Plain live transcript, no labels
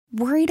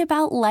Worried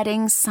about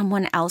letting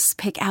someone else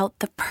pick out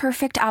the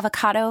perfect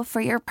avocado for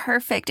your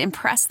perfect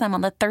impress them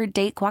on the third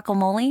date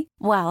guacamole?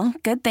 Well,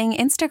 good thing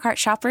Instacart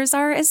shoppers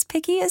are as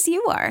picky as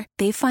you are.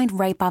 They find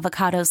ripe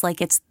avocados like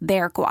it's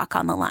their guac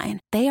on the line.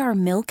 They are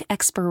milk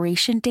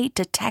expiration date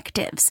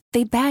detectives.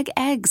 They bag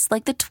eggs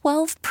like the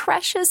 12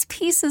 precious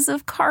pieces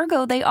of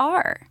cargo they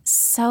are.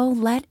 So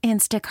let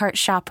Instacart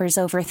shoppers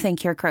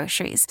overthink your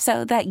groceries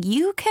so that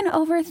you can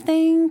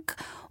overthink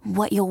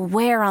what you'll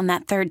wear on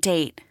that third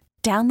date.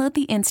 Download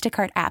the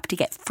Instacart app to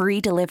get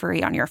free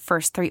delivery on your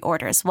first 3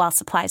 orders while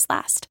supplies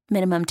last.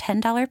 Minimum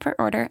 $10 per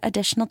order.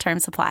 Additional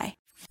terms apply.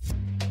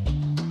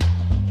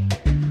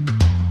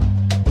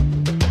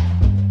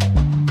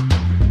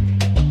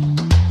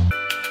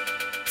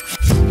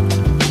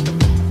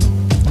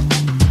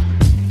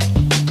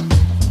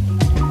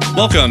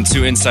 Welcome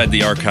to Inside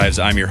the Archives.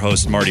 I'm your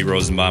host, Marty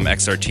Rosenbaum,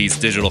 XRT's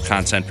digital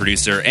content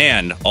producer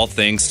and all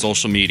things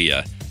social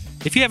media.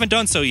 If you haven't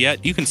done so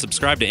yet, you can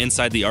subscribe to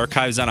Inside the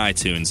Archives on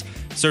iTunes.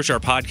 Search our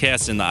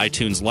podcast in the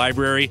iTunes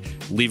library,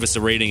 leave us a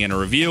rating and a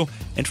review,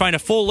 and find a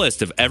full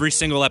list of every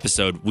single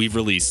episode we've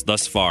released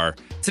thus far.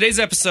 Today's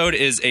episode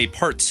is a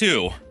part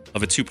 2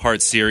 of a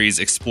 2-part series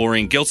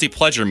exploring guilty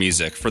pleasure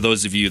music. For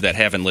those of you that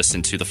haven't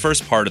listened to the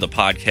first part of the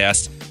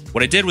podcast,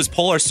 what I did was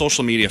poll our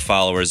social media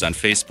followers on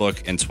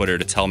Facebook and Twitter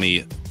to tell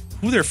me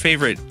who their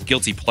favorite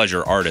guilty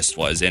pleasure artist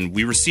was, and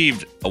we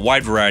received a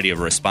wide variety of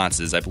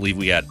responses. I believe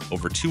we had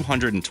over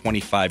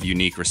 225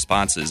 unique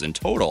responses in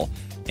total,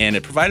 and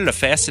it provided a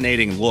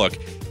fascinating look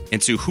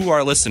into who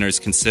our listeners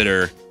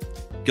consider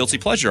guilty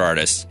pleasure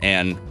artists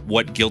and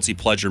what guilty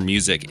pleasure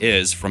music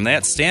is from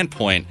that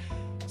standpoint.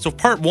 So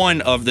part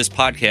 1 of this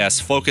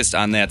podcast focused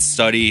on that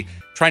study,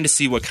 trying to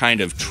see what kind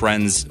of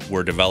trends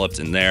were developed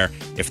in there,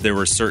 if there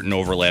were certain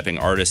overlapping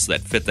artists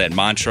that fit that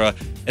mantra,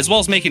 as well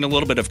as making a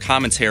little bit of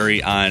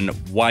commentary on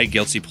why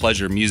guilty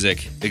pleasure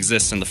music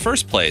exists in the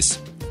first place.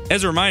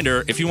 As a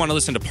reminder, if you want to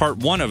listen to part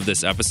 1 of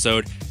this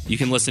episode, you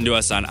can listen to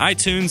us on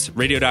iTunes,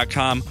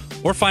 radio.com,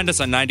 or find us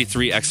on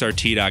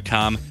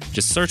 93xrt.com.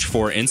 Just search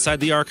for Inside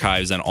the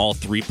Archives on all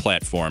 3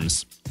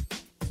 platforms.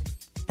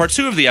 Part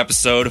 2 of the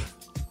episode,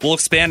 we'll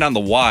expand on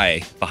the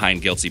why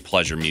behind guilty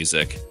pleasure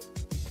music,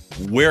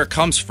 where it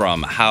comes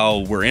from, how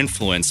we're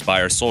influenced by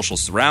our social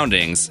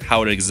surroundings,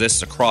 how it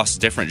exists across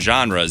different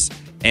genres,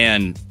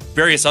 and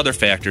various other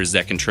factors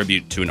that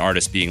contribute to an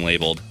artist being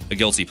labeled a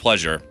guilty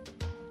pleasure.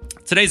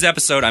 Today's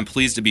episode, I'm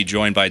pleased to be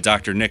joined by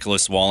Dr.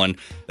 Nicholas Wallin,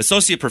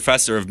 Associate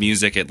Professor of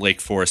Music at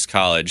Lake Forest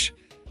College.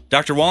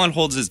 Dr. Wallin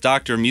holds his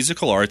Doctor of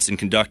Musical Arts in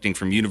Conducting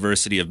from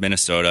University of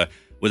Minnesota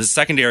with a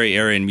secondary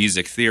area in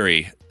music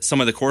theory.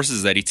 Some of the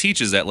courses that he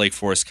teaches at Lake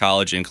Forest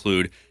College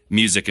include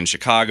Music in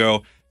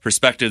Chicago,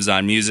 Perspectives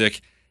on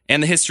Music,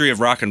 and the History of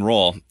Rock and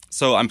Roll.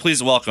 So I'm pleased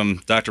to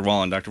welcome Dr.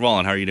 Wallin. Dr.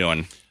 Wallin, how are you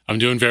doing? I'm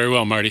doing very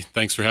well, Marty.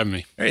 Thanks for having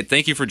me. All right,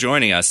 thank you for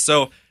joining us.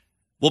 So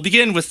we'll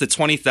begin with the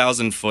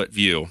 20,000-foot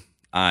view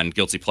on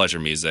guilty pleasure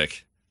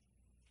music.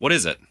 What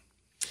is it?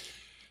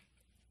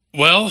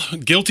 Well,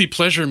 guilty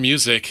pleasure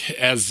music,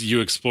 as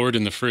you explored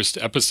in the first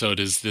episode,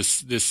 is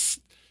this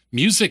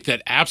music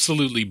that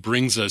absolutely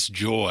brings us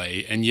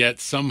joy, and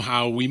yet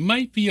somehow we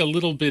might be a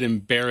little bit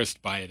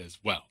embarrassed by it as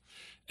well.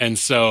 And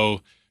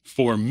so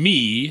for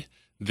me,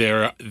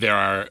 there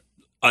are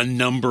a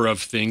number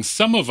of things.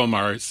 Some of them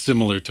are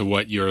similar to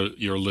what your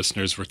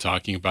listeners were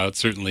talking about.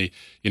 Certainly,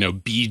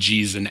 Bee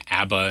Gees and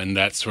ABBA and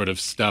that sort of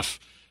stuff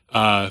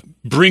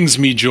brings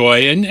me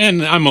joy.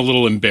 And I'm a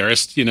little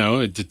embarrassed,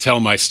 to tell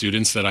my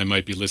students that I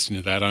might be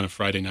listening to that on a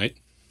Friday night.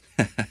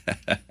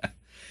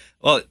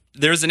 Well,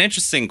 there's an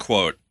interesting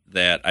quote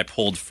that I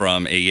pulled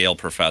from a Yale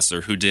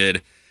professor who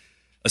did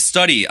a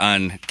study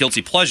on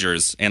guilty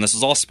pleasures, and this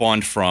was all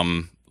spawned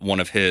from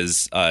one of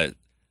his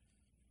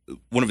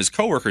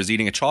coworkers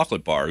eating a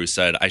chocolate bar who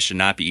said, I should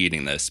not be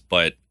eating this,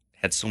 but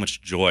had so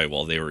much joy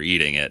while they were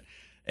eating it.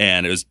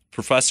 And it was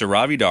Professor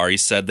Ravi Dari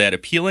said that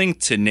appealing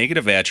to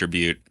negative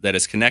attribute that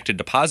is connected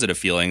to positive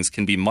feelings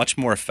can be much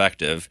more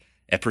effective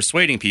at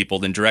persuading people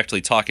than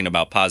directly talking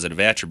about positive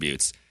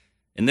attributes.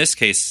 In this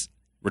case,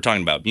 we're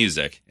talking about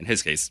music. In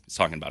his case, he's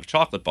talking about a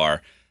chocolate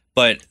bar.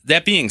 But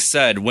that being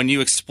said, when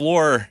you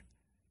explore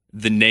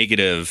the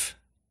negative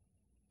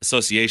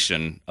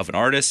association of an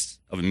artist,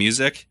 of a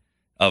music,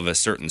 of a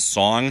certain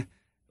song,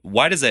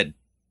 why does that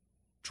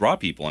draw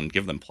people and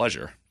give them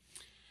pleasure?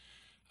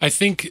 I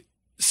think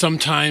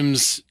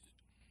sometimes,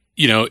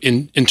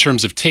 in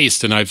terms of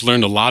taste, and I've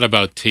learned a lot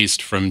about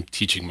taste from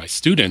teaching my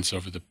students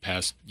over the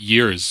past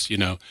years,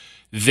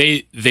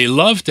 they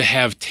love to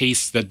have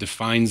taste that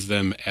defines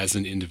them as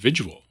an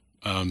individual.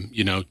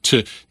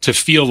 To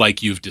feel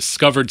like you've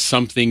discovered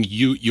something,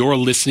 you're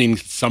listening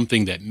to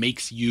something that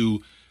makes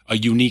you a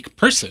unique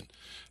person.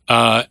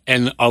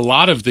 And a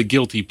lot of the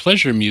guilty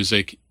pleasure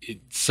music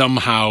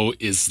somehow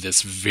is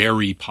this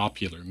very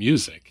popular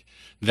music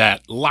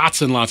that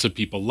lots and lots of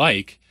people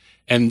like.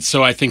 And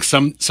so I think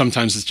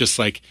sometimes it's just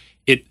like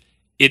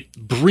it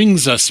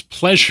brings us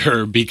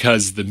pleasure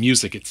because the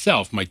music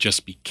itself might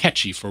just be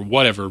catchy for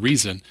whatever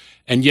reason.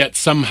 And yet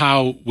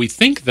somehow we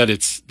think that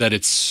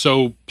it's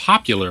so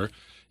popular,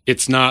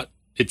 it's not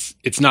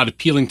it's not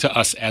appealing to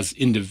us as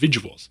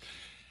individuals.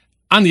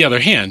 On the other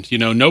hand,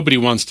 nobody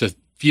wants to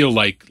feel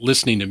like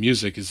listening to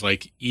music is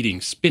like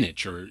eating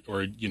spinach or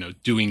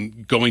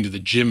going to the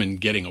gym and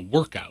getting a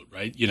workout,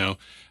 right?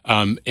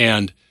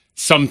 And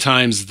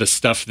sometimes the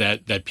stuff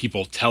that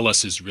people tell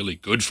us is really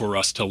good for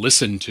us to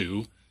listen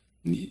to,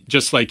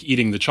 just like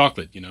eating the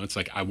chocolate, it's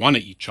like, I want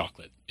to eat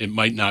chocolate. It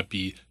might not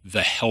be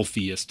the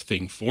healthiest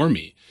thing for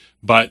me,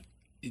 but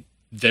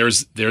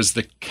there's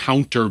the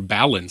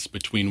counterbalance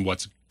between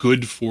what's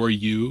good for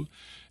you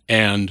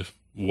and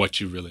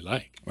what you really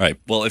like. Right.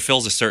 Well, it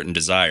fills a certain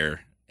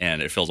desire,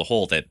 and it fills a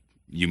hole that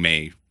you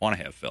may want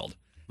to have filled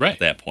at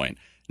that point.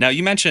 Now,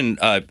 you mentioned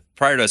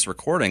prior to us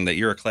recording that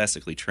you're a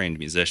classically trained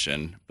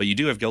musician, but you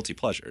do have guilty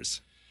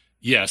pleasures.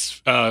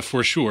 Yes,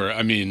 for sure.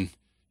 I mean,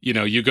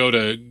 you go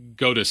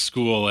to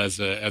school as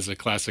a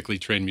classically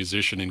trained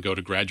musician and go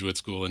to graduate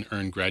school and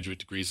earn graduate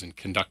degrees in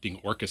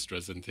conducting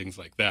orchestras and things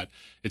like that.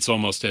 It's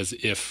almost as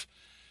if,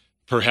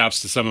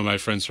 perhaps to some of my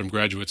friends from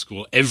graduate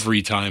school,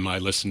 every time I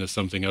listen to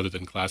something other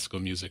than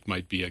classical music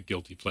might be a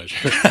guilty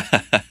pleasure.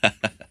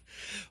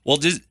 Well,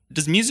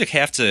 does music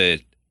have to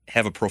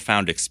have a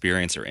profound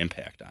experience or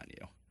impact on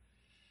you?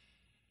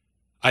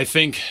 I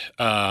think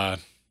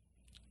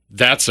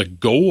that's a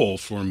goal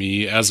for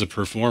me as a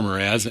performer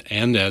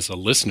and as a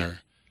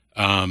listener.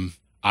 When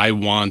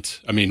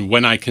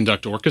I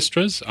conduct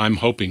orchestras, I'm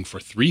hoping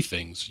for three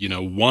things.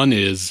 One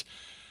is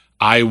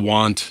I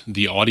want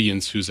the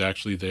audience who's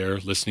actually there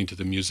listening to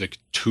the music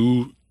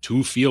to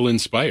feel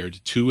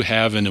inspired, to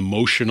have an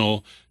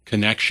emotional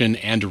connection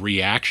and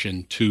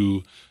reaction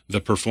to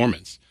the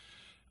performance.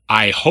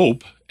 I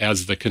hope,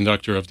 as the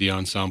conductor of the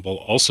ensemble,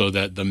 also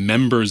that the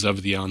members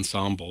of the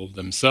ensemble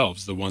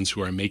themselves, the ones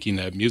who are making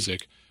that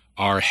music,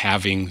 are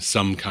having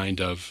some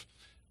kind of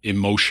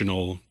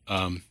emotional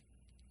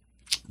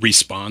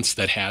response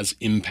that has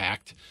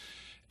impact.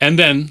 And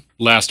then,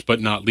 last but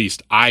not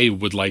least, I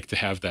would like to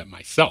have that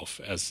myself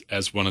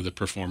as one of the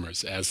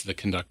performers, as the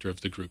conductor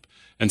of the group.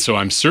 And so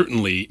I'm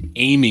certainly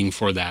aiming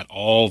for that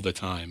all the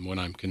time when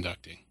I'm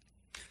conducting.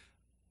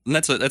 And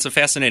that's a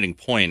fascinating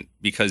point,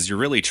 because you're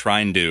really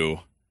trying to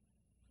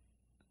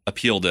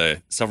appeal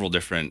to several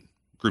different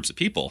groups of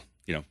people.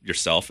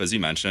 Yourself, as you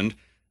mentioned,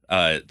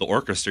 the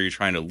orchestra, you're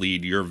trying to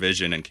lead your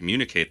vision and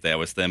communicate that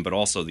with them, but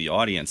also the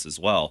audience as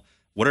well.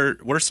 What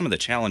are some of the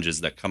challenges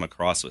that come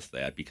across with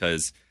that?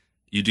 Because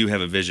you do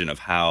have a vision of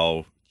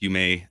how you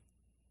may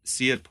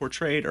see it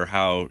portrayed or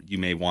how you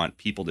may want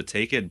people to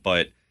take it,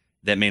 but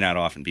that may not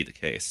often be the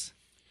case.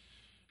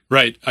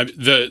 Right.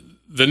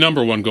 The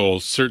number one goal,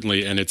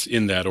 certainly, and it's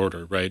in that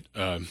order, right?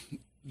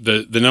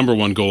 The number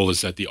one goal is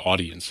that the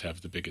audience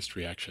have the biggest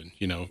reaction.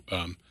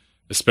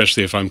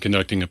 Especially if I'm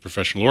conducting a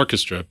professional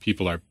orchestra,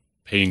 people are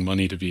paying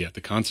money to be at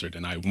the concert,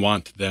 and I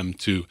want them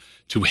to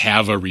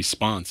have a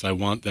response. I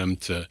want them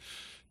to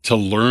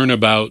learn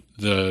about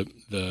the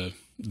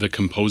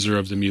composer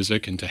of the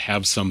music and to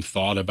have some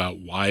thought about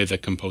why the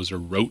composer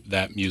wrote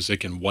that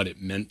music and what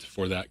it meant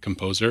for that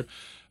composer.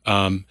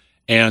 And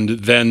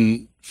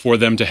then for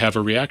them to have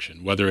a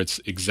reaction, whether it's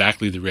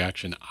exactly the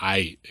reaction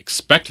I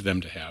expect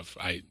them to have.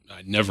 I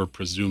never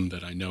presume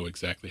that I know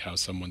exactly how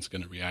someone's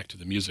going to react to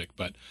the music,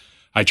 but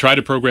I try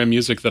to program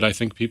music that I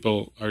think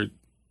people going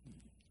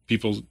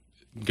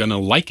to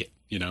like it.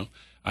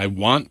 I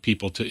want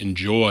people to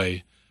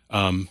enjoy,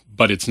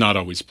 but it's not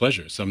always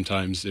pleasure.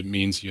 Sometimes it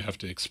means you have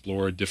to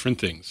explore different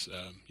things.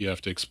 You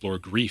have to explore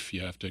grief.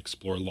 You have to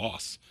explore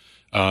loss.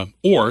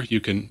 Or you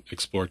can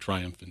explore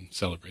triumph and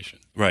celebration.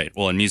 Right.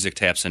 Well, and music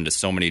taps into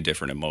so many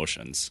different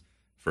emotions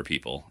for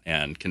people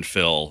and can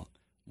fill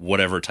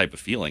whatever type of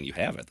feeling you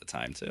have at the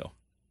time too.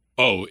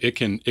 Oh, it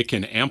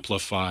can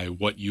amplify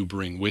what you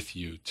bring with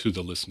you to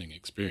the listening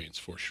experience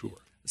for sure.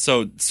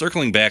 So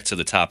circling back to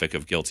the topic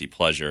of guilty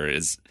pleasure,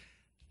 is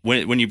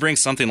when you bring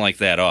something like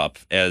that up,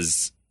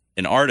 as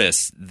an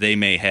artist, they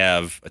may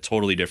have a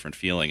totally different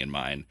feeling in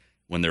mind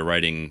when they're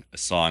writing a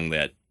song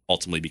that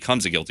ultimately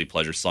becomes a guilty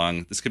pleasure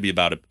song. This could be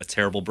about a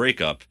terrible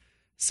breakup,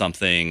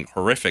 something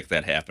horrific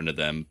that happened to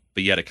them,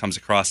 but yet it comes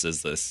across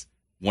as this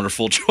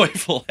wonderful,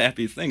 joyful,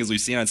 happy thing, as we've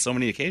seen on so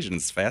many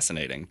occasions. It's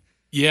fascinating.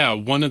 Yeah,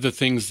 one of the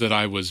things that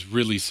I was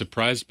really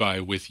surprised by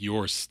with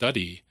your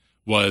study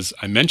was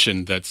I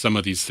mentioned that some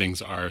of these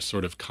things are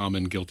sort of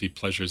common guilty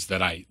pleasures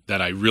that I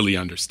really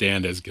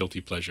understand as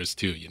guilty pleasures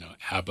too.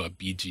 ABBA,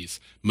 Bee Gees,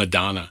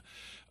 Madonna.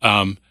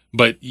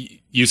 But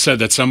you said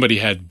that somebody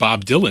had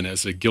Bob Dylan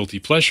as a guilty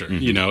pleasure,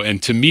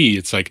 and to me,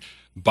 it's like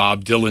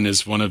Bob Dylan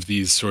is one of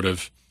these sort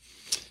of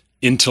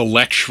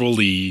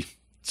intellectually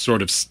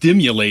sort of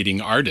stimulating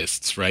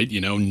artists, right?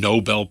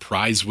 Nobel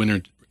Prize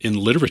winner in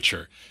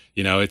literature.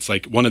 It's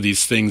like one of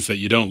these things that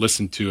you don't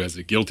listen to as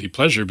a guilty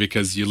pleasure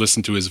because you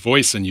listen to his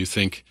voice and you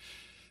think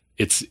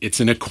it's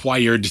an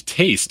acquired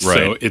taste. Right.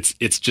 So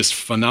it's just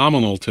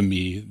phenomenal to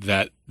me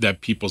that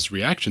people's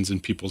reactions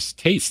and people's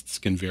tastes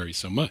can vary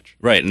so much.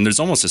 Right. And there's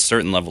almost a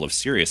certain level of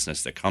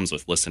seriousness that comes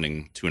with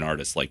listening to an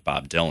artist like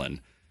Bob Dylan.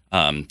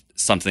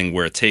 Something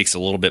where it takes a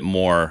little bit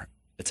more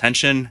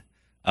attention,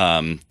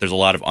 there's a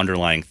lot of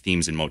underlying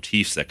themes and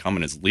motifs that come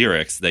in his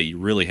lyrics that you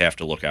really have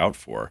to look out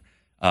for.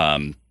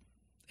 And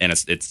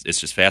it's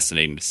just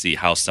fascinating to see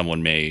how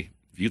someone may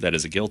view that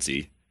as a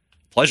guilty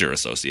pleasure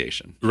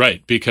association.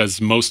 Right,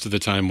 because most of the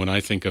time when I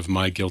think of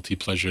my guilty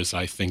pleasures,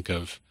 I think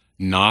of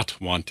not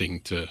wanting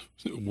to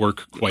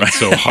work quite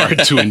so hard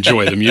to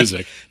enjoy the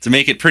music. To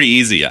make it pretty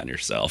easy on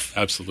yourself.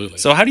 Absolutely.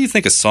 So how do you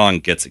think a song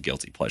gets a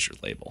guilty pleasure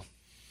label?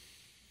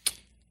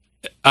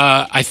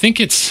 I think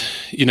it's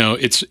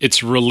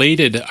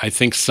related, I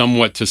think,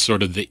 somewhat to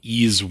sort of the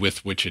ease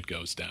with which it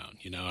goes down.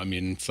 I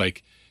mean, it's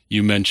like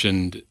you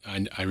mentioned,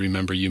 I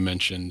remember you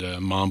mentioned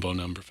Mambo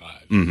No.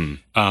 5.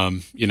 Mm-hmm.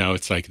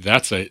 It's like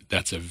that's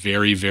a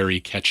very,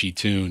 very catchy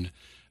tune.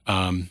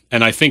 And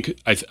I think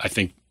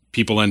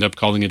people end up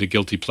calling it a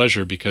guilty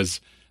pleasure because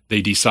they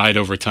decide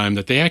over time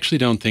that they actually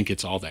don't think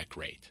it's all that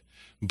great,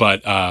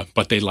 but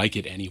they like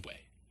it anyway.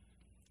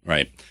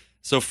 Right.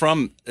 So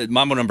from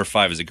Mambo No.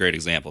 5 is a great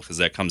example because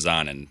that comes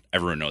on and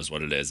everyone knows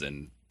what it is,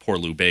 and poor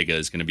Lou Bega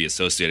is going to be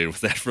associated with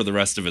that for the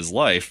rest of his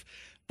life.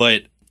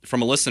 But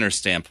from a listener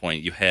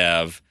standpoint, you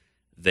have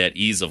that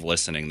ease of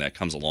listening that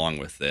comes along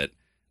with it,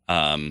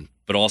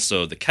 but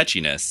also the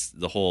catchiness,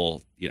 the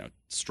whole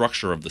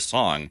structure of the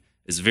song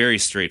is very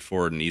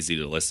straightforward and easy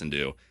to listen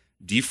to.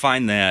 Do you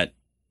find that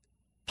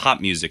pop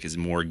music is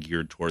more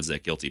geared towards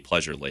that guilty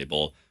pleasure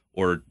label,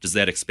 or does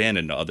that expand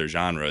into other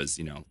genres,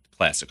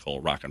 classical,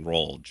 rock and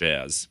roll,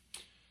 jazz?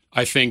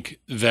 I think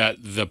that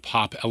the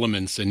pop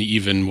elements, and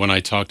even when I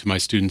talk to my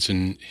students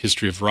in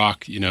history of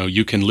rock,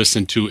 you can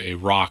listen to a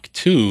rock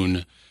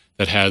tune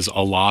that has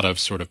a lot of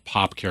sort of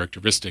pop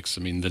characteristics.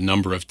 I mean, the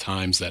number of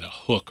times that a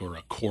hook or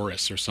a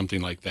chorus or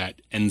something like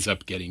that ends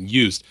up getting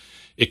used,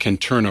 it can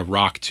turn a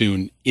rock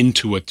tune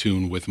into a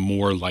tune with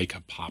more like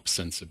a pop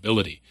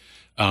sensibility.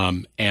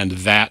 And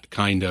that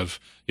kind of,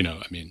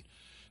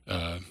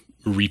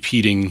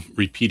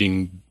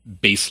 repeating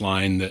bass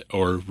line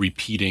or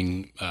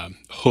repeating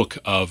hook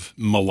of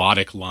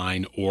melodic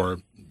line or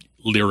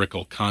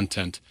lyrical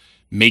content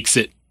makes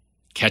it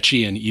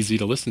catchy and easy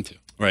to listen to.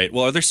 Right.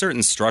 Well, are there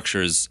certain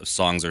structures of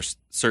songs or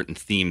certain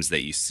themes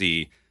that you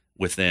see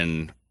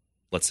within,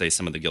 let's say,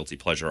 some of the guilty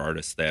pleasure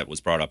artists that was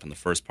brought up in the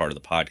first part of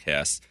the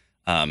podcast,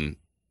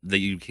 that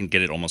you can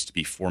get it almost to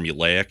be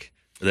formulaic,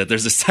 or that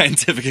there's a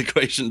scientific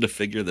equation to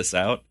figure this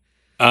out?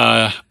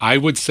 I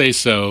would say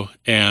so,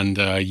 and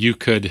you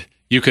could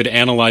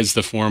analyze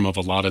the form of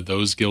a lot of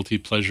those guilty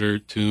pleasure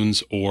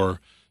tunes,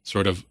 or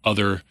sort of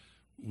other,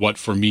 what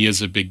for me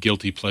is a big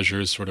guilty pleasure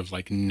is sort of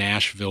like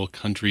Nashville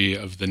country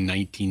of the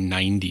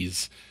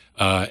 1990s,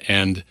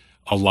 and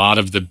a lot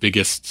of the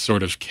biggest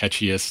sort of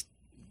catchiest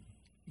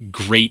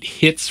great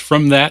hits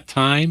from that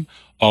time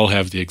all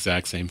have the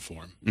exact same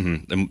form.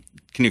 Mm-hmm. And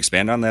can you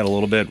expand on that a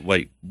little bit?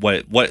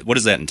 What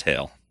does that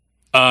entail?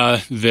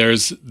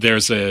 There's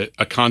a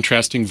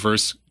contrasting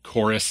verse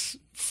chorus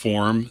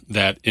form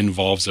that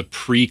involves a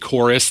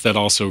pre-chorus that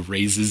also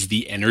raises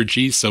the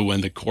energy. So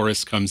when the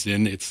chorus comes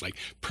in, it's like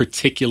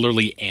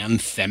particularly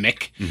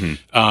anthemic.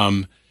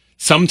 Mm-hmm.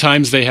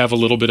 Sometimes they have a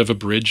little bit of a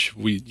bridge.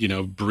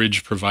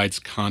 Bridge provides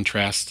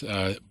contrast,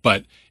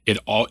 but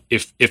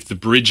if the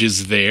bridge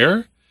is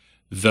there,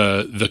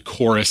 the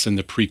chorus and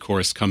the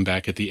pre-chorus come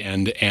back at the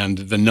end, and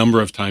the number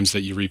of times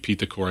that you repeat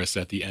the chorus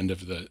at the end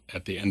of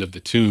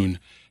the tune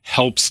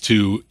helps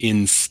to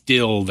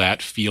instill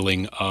that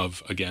feeling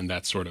of, again,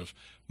 that sort of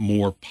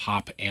more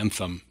pop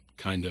anthem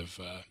kind of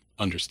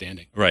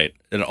understanding. Right.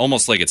 And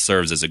almost like it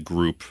serves as a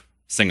group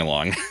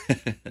sing-along.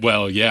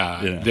 Well,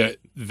 yeah.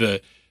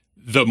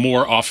 The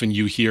more often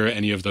you hear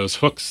any of those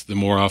hooks, the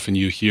more often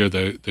you hear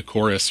the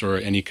chorus or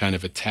any kind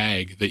of a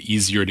tag, the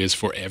easier it is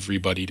for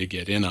everybody to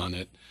get in on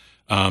it.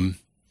 And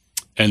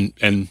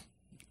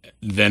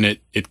then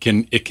it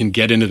can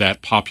get into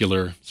that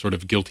popular sort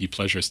of guilty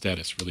pleasure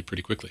status really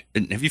pretty quickly.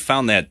 And have you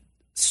found that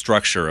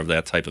structure of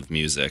that type of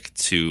music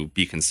to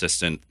be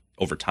consistent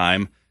over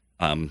time?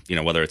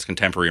 Whether it's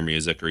contemporary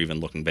music or even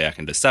looking back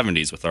into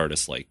 70s with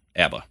artists like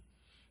ABBA.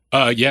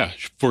 Yeah,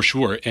 for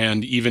sure.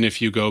 And even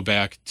if you go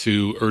back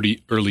to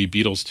early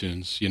Beatles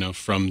tunes,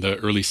 from the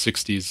early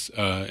 60s,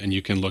 and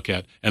you can look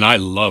at, and I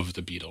love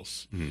the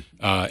Beatles, mm-hmm.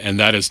 And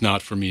that is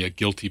not for me a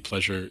guilty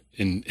pleasure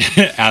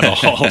at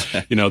all.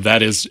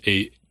 That is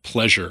a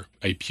pleasure,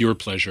 a pure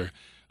pleasure.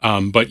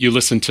 But you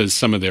listen to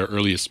some of their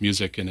earliest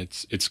music, and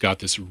it's got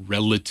this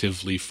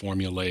relatively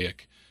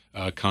formulaic,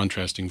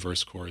 contrasting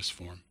verse-chorus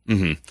form.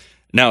 Mm-hmm.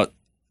 Now,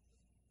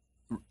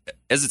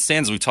 as it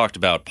stands, we've talked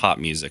about pop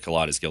music a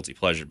lot as guilty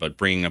pleasure, but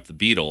bringing up the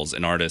Beatles,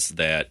 an artist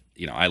that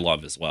I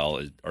love as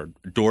well, are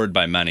adored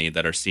by many,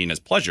 that are seen as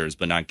pleasures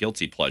but not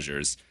guilty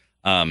pleasures.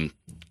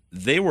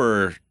 They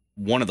were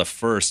one of the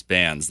first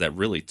bands that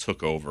really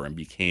took over and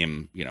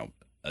became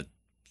a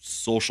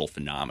social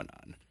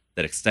phenomenon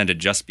that extended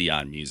just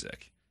beyond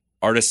music.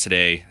 Artists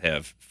today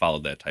have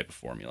followed that type of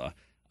formula,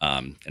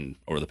 and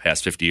over the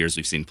past 50 years,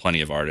 we've seen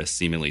plenty of artists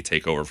seemingly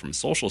take over from a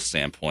social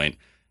standpoint.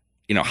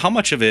 How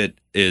much of it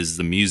is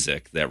the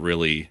music that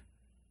really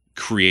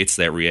creates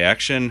that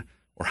reaction,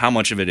 or how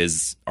much of it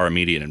is our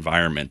immediate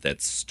environment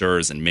that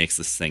stirs and makes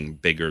this thing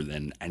bigger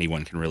than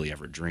anyone can really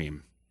ever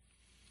dream?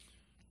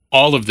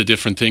 All of the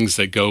different things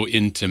that go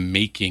into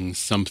making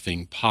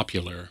something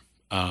popular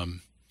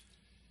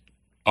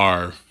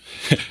are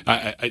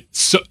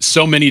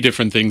so many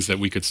different things that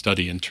we could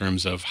study in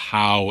terms of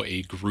how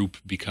a group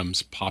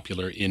becomes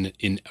popular in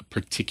a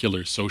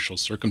particular social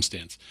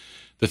circumstance.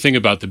 The thing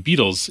about the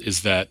Beatles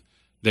is that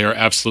they are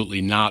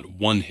absolutely not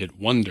one-hit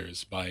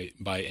wonders by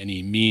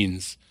any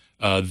means,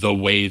 the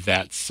way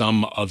that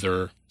some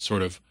other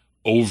sort of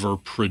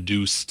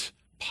overproduced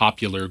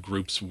popular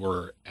groups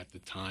were at the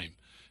time.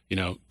 You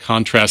know,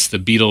 contrast the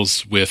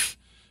Beatles with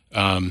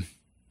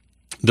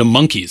the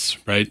Monkees,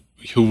 right?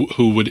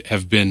 Who would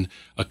have been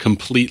a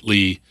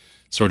completely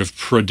sort of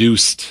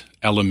produced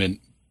element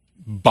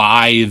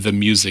by the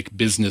music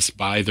business,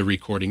 by the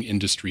recording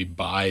industry,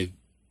 by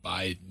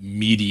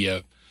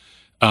media,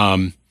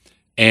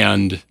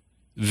 and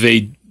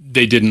they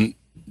didn't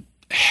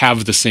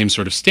have the same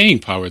sort of staying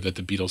power that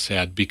the Beatles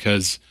had,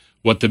 because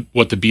what the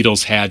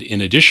Beatles had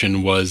in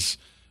addition was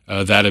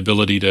that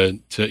ability to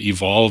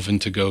evolve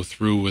and to go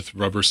through with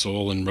Rubber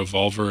Soul and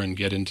Revolver and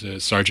get into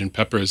Sgt.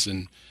 Pepper's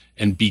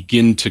and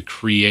begin to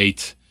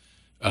create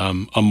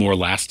a more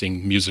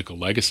lasting musical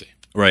legacy.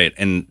 Right.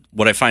 And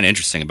what I find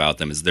interesting about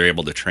them is they're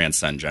able to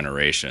transcend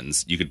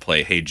generations. You could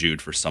play Hey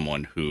Jude for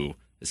someone who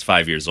is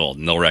 5 years old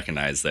and they'll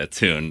recognize that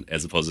tune,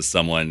 as opposed to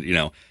someone,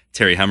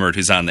 Terry Hemmert,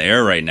 who's on the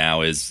air right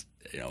now, is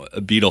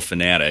a Beatle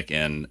fanatic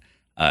and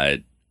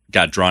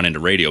got drawn into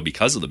radio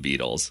because of the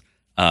Beatles.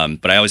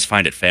 But I always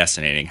find it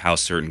fascinating how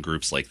certain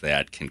groups like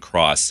that can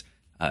cross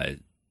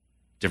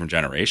different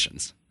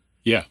generations.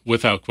 Yeah,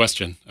 without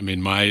question. I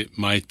mean,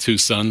 my two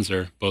sons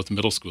are both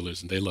middle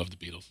schoolers, and they love the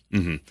Beatles.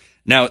 Mm-hmm.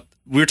 Now,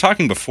 we were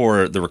talking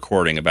before the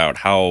recording about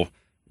how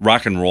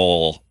rock and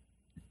roll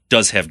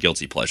does have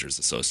guilty pleasures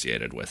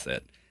associated with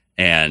it.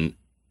 And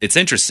it's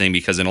interesting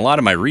because in a lot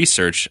of my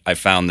research, I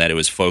found that it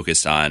was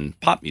focused on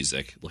pop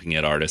music, looking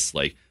at artists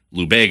like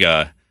Lou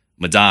Bega,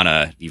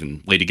 Madonna,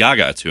 even Lady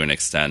Gaga to an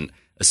extent,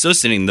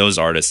 associating those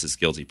artists as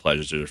guilty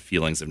pleasures or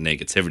feelings of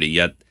negativity,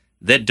 yet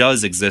that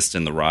does exist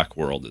in the rock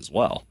world as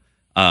well.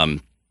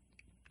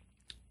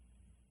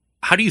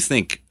 How do you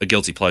think a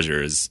guilty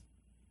pleasure is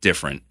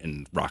different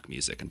in rock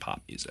music and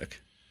pop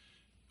music?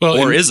 Well,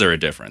 or is there a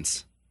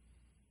difference?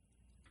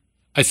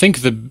 I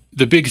think the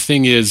big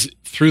thing is,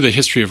 through the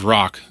history of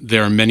rock,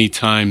 there are many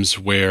times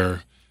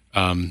where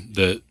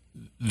the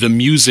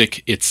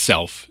music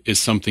itself is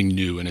something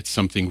new and it's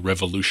something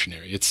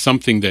revolutionary. It's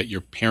something that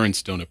your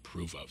parents don't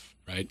approve of,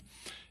 right?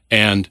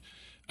 And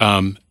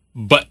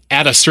but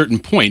at a certain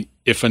point,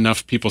 if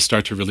enough people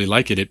start to really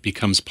like it, it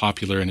becomes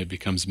popular and it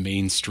becomes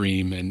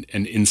mainstream, and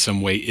in some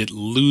way it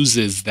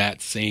loses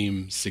that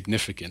same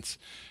significance.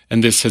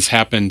 And this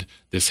happened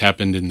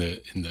in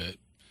the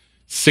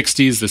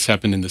 60s, this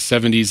happened in the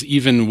 70s,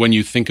 even when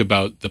you think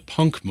about the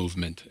punk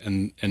movement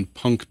and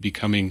punk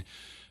becoming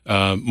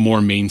more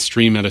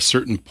mainstream at a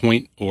certain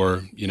point,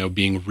 or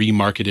being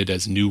remarketed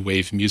as new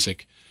wave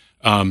music.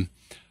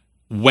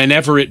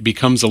 Whenever it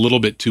becomes a little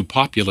bit too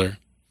popular,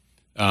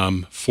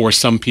 for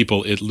some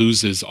people, it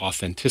loses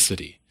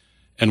authenticity.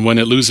 And when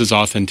it loses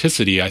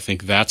authenticity, I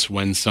think that's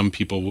when some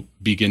people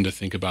begin to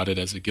think about it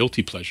as a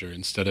guilty pleasure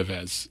instead of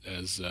as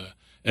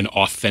an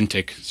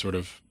authentic sort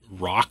of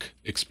rock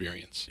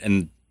experience.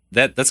 And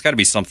that's got to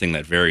be something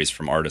that varies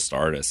from artist to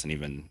artist and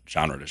even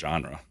genre to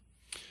genre.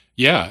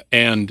 Yeah,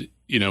 and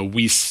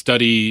we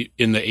study,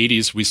 in the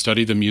 80s, we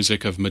study the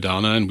music of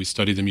Madonna and we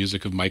study the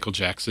music of Michael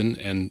Jackson,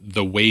 and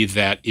the way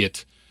that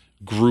it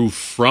grew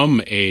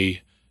from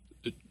a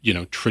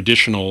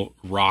traditional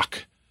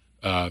rock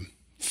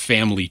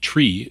family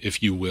tree,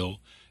 if you will,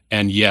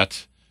 and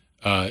yet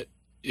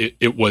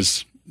it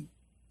was.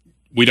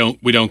 We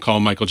don't call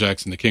Michael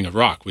Jackson the king of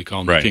rock. We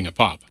call him the king of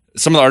pop.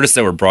 Some of the artists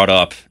that were brought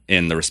up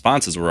in the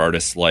responses were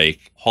artists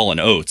like Hall &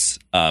 Oates,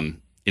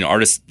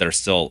 artists that are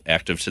still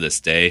active to this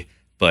day,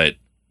 but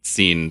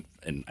seen,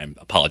 and I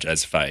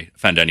apologize if I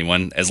offend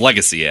anyone, as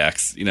legacy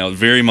acts,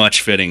 very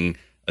much fitting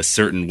a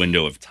certain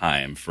window of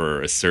time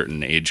for a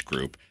certain age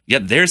group.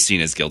 Yet they're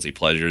seen as guilty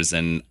pleasures,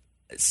 and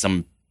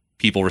some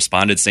people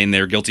responded saying they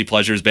were guilty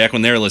pleasures back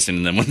when they were listening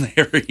to them when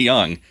they were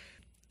young.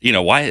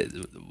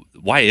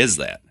 Why is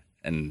that?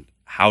 And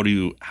how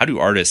do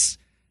artists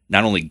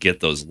not only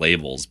get those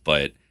labels,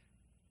 but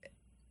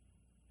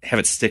have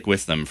it stick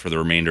with them for the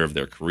remainder of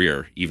their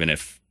career, even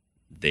if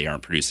they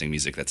aren't producing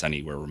music that's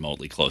anywhere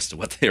remotely close to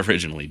what they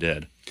originally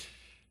did?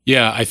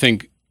 Yeah, I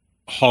think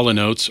Hall &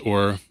 Oates,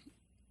 or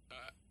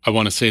I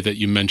want to say that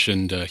you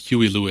mentioned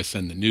Huey Lewis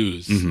and the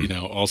News,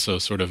 mm-hmm. Also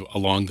sort of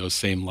along those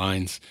same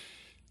lines.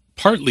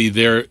 Partly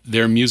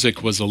their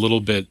music was a little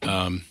bit,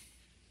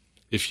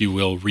 if you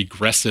will,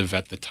 regressive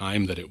at the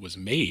time that it was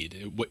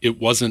made. It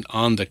wasn't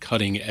on the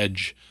cutting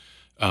edge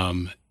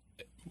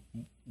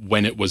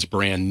when it was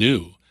brand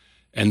new.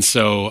 And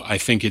so I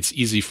think it's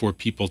easy for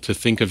people to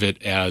think of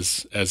it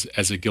as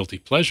a guilty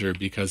pleasure,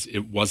 because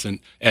it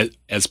wasn't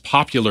as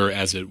popular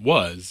as it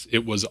was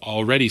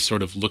already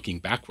sort of looking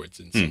backwards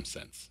in some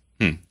sense.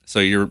 So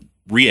you're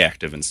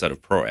reactive instead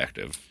of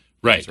proactive.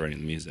 Right. Writing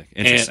the music.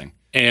 Interesting.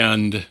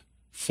 And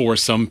for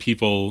some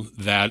people,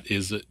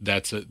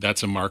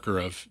 that's a marker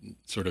of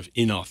sort of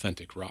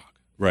inauthentic rock.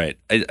 Right.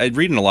 I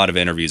read in a lot of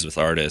interviews with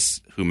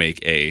artists who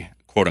make a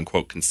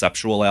quote-unquote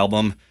conceptual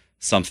album,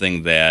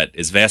 something that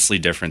is vastly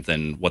different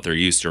than what they're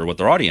used to or what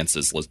their audience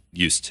is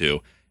used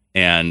to.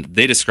 And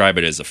they describe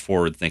it as a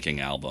forward-thinking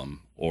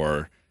album,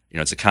 or,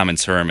 it's a common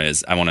term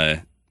is, I want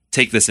to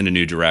take this in a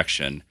new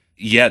direction.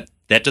 Yet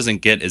that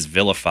doesn't get as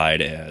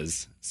vilified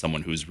as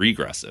someone who's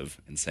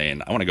regressive and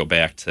saying, I want to go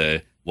back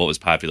to what was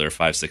popular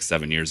 5, 6,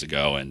 7 years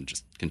ago and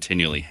just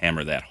continually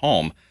hammer that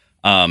home.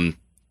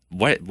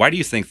 Why do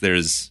you think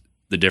there's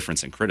the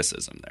difference in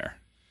criticism there?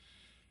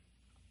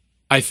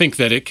 I think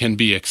that it can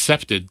be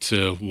accepted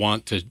to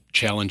want to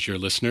challenge your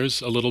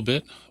listeners a little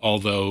bit,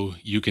 although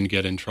you can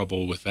get in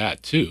trouble with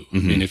that too. Mm-hmm.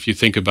 I mean, if you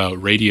think about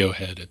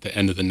Radiohead at the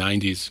end of the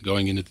 90s,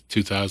 going into the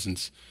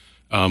 2000s,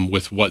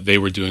 with what they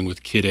were doing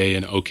with Kid A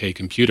and OK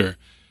Computer,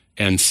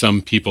 and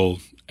some people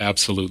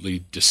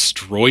absolutely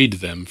destroyed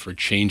them for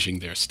changing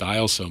their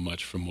style so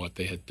much from what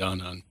they had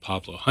done on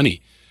Pablo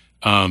Honey.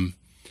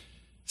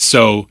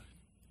 So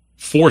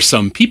for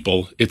some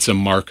people, it's a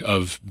mark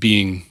of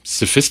being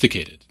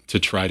sophisticated to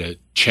try to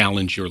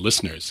challenge your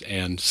listeners.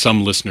 And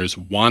some listeners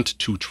want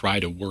to try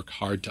to work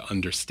hard to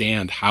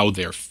understand how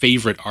their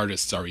favorite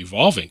artists are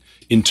evolving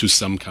into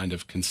some kind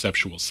of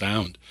conceptual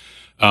sound.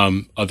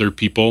 Other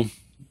people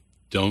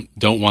don't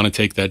want to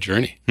take that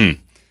journey.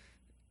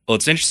 Well,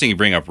 it's interesting you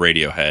bring up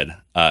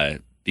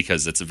Radiohead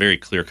because it's a very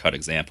clear-cut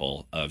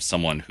example of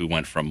someone who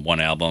went from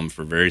one album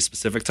for a very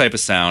specific type of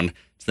sound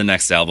to the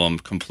next album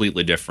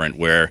completely different,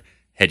 where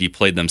had you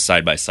played them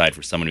side by side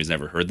for someone who's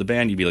never heard the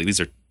band, you'd be like, these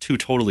are two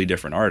totally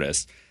different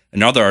artists.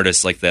 Another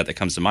artist like that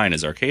comes to mind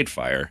is Arcade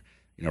Fire.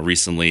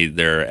 Recently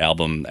their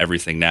album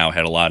Everything Now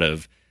had a lot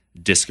of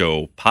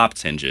disco pop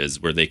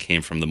tinges, where they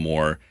came from the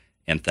more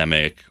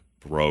anthemic,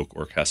 Baroque,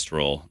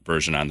 orchestral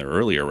version on their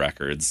earlier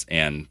records,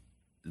 and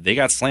they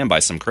got slammed by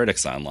some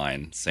critics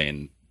online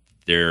saying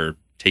they're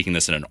taking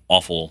this in an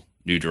awful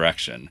new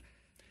direction.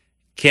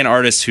 Can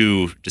artists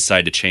who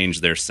decide to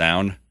change their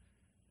sound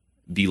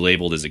be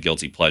labeled as a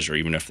guilty pleasure,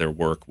 even if their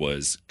work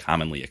was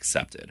commonly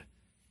accepted?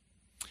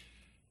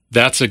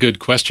 That's a good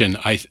question.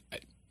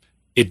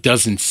 It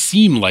doesn't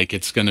seem like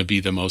it's going to be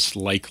the most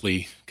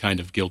likely kind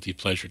of guilty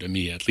pleasure to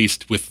me, at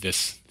least with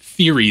this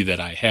theory that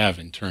I have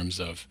in terms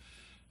of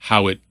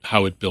how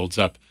it builds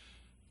up.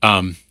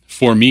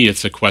 For me,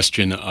 it's a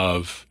question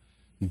of,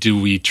 do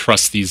we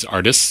trust these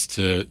artists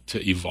to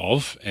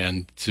evolve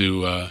and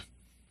to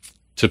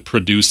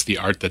produce the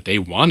art that they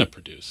want to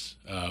produce,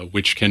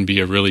 which can be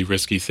a really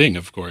risky thing,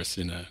 of course,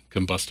 in a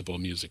combustible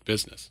music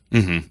business.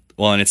 Mm-hmm.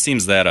 Well, and it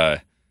seems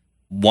that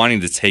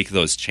wanting to take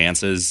those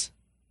chances,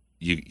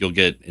 you'll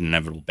get an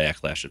inevitable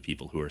backlash of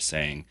people who are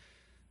saying,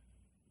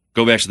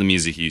 go back to the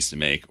music you used to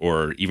make,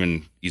 or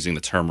even using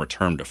the term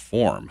return to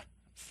form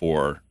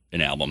for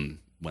an album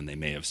when they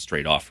may have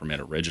strayed off from it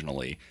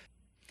originally.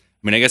 I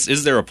mean, I guess,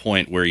 is there a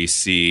point where you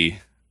see,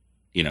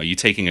 you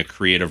taking a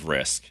creative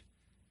risk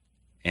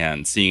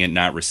and seeing it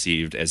not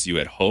received as you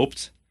had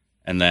hoped,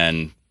 and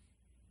then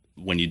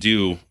when you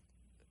do,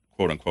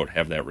 quote unquote,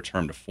 have that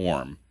return to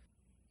form,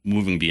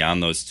 moving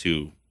beyond those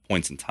 2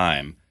 points in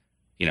time,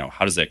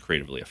 how does that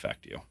creatively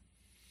affect you?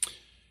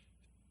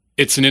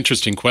 It's an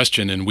interesting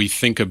question, and we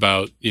think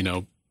about,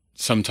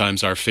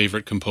 sometimes our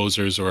favorite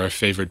composers or our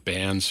favorite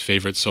bands,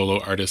 favorite solo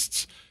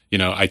artists.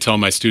 I tell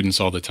my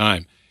students all the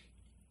time,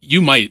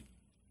 you might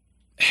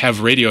have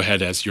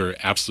Radiohead as your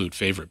absolute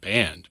favorite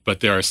band, but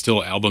there are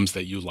still albums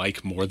that you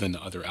like more than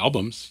other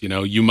albums.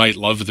 You might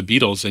love the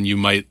Beatles and you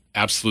might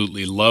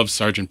absolutely love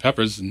Sgt.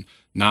 Pepper's and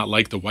not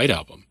like the White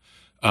Album.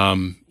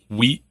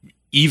 We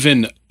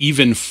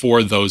even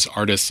for those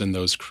artists and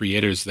those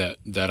creators that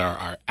are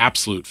our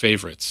absolute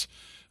favorites,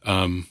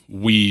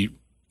 we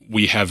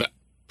have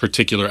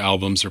particular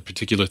albums or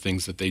particular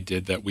things that they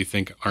did that we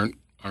think aren't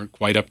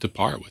quite up to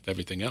par with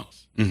everything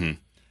else. Mm-hmm.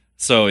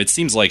 So it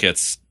seems like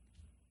it's,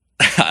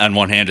 on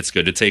one hand, it's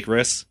good to take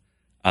risks.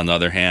 On the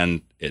other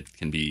hand, it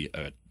can be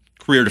a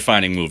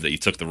career-defining move that you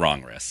took the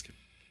wrong risk.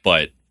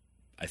 But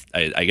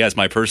I guess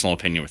my personal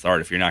opinion with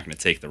art, if you're not going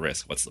to take the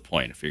risk, what's the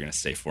point if you're going to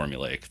stay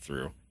formulaic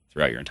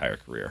throughout your entire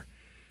career?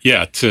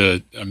 Yeah,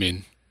 to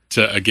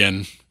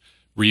again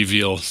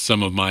reveal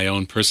some of my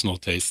own personal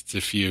tastes.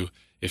 If you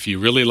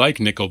really like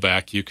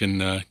Nickelback, you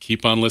can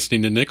keep on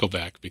listening to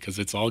Nickelback because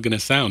it's all going to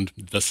sound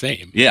the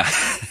same. Yeah,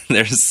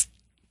 there's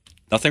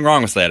nothing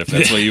wrong with that if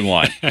that's what you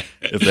want.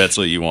 If that's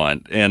what you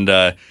want. And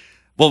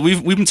well,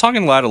 we've been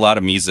talking a lot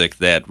of music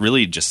that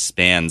really just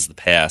spans the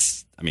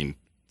past,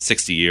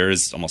 60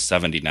 years, almost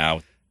 70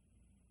 now.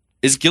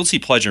 Is guilty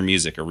pleasure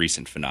music a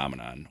recent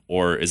phenomenon,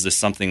 or is this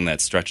something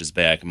that stretches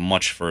back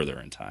much further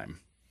in time?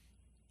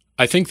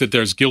 I think that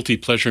there's guilty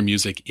pleasure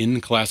music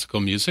in classical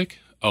music,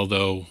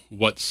 although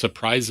what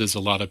surprises a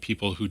lot of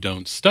people who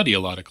don't study a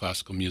lot of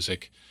classical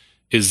music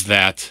is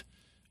that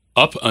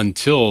up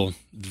until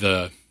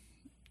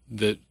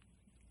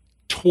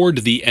toward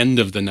the end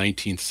of the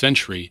 19th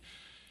century,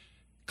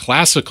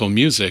 classical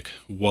music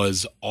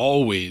was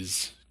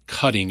always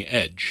cutting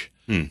edge,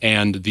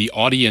 and the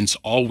audience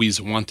always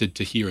wanted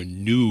to hear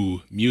new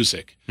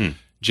music.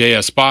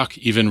 J.S. Bach,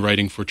 even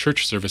writing for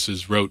church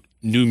services, wrote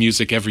new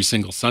music every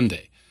single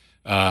Sunday.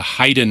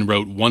 Haydn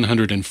wrote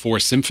 104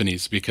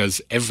 symphonies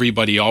because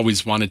everybody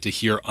always wanted to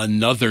hear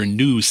another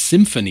new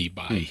symphony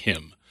by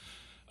him.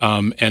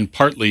 And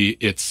partly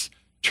it's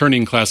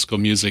turning classical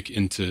music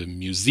into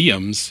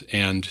museums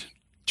and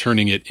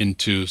turning it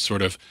into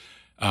sort of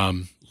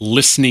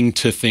listening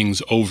to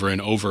things over and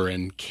over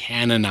and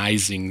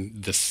canonizing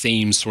the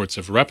same sorts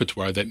of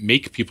repertoire that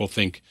make people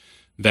think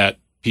that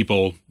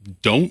people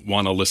don't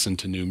want to listen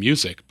to new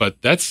music. But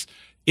that's,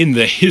 in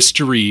the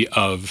history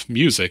of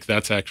music,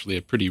 that's actually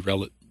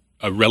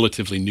a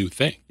relatively new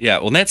thing. Yeah,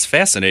 well, that's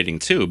fascinating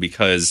too,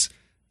 because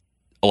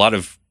a lot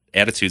of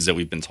attitudes that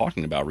we've been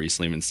talking about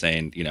recently have been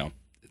saying,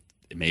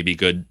 it may be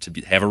good to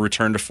have a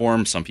return to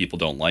form. Some people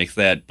don't like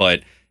that,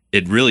 but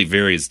it really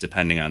varies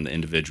depending on the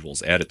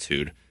individual's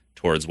attitude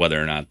towards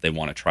whether or not they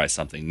want to try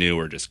something new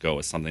or just go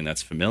with something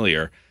that's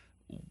familiar.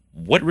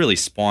 What really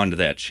spawned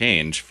that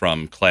change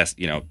from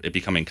it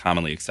becoming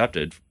commonly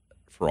accepted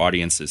for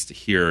audiences to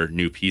hear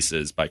new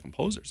pieces by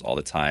composers all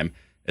the time,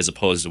 as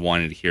opposed to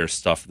wanting to hear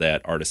stuff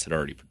that artists had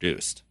already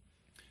produced?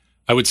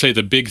 I would say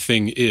the big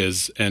thing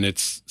is, and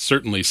it's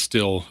certainly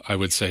still, I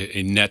would say,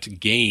 a net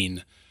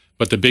gain,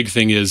 but the big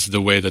thing is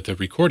the way that the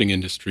recording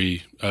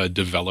industry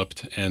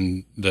developed,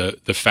 and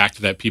the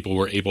fact that people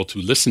were able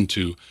to listen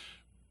to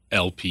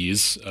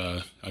LPs,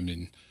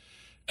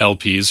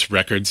 LPs,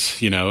 records,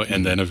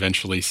 and then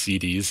eventually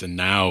CDs, and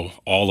now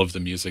all of the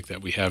music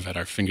that we have at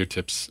our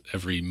fingertips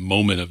every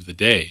moment of the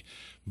day.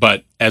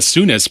 But as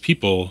soon as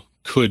people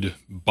could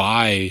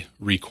buy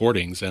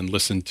recordings and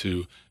listen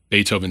to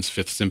Beethoven's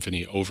Fifth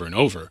Symphony over and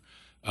over,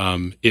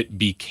 it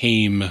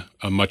became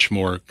a much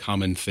more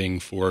common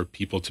thing for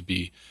people to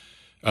be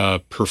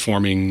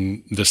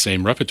performing the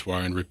same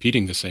repertoire and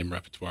repeating the same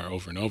repertoire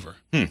over and over.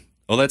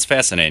 Well, that's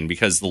fascinating,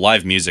 because the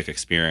live music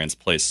experience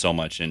plays so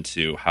much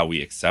into how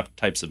we accept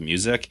types of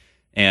music.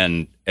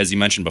 And as you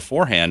mentioned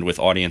beforehand, with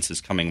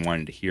audiences coming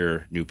wanting to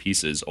hear new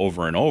pieces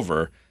over and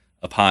over,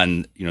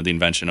 upon the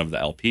invention of the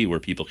LP, where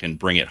people can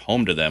bring it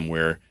home to them,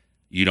 where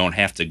you don't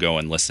have to go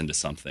and listen to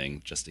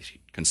something just to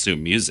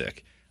consume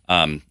music.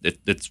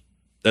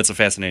 That's a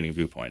fascinating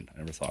viewpoint. I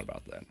never thought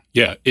about that.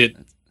 Yeah,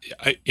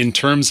 in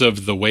terms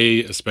of the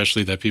way,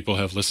 especially that people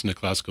have listened to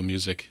classical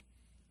music,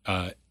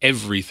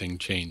 everything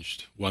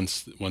changed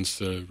once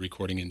the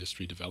recording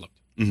industry developed.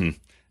 Mm-hmm.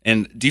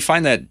 And do you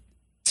find that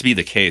to be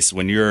the case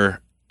when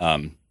you're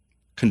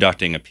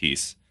conducting a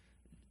piece?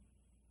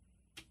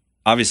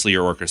 Obviously,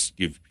 your orchestra,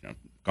 you've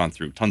gone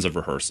through tons of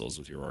rehearsals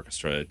with your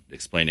orchestra,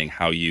 explaining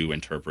how you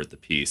interpret the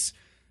piece.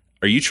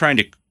 Are you trying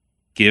to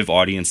give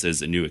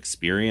audiences a new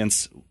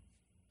experience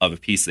of a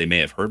piece they may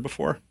have heard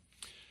before?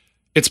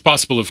 It's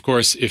possible, of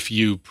course, if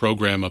you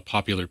program a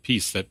popular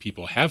piece that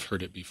people have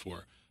heard it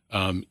before,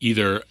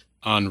 either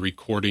on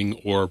recording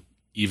or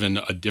even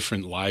a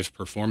different live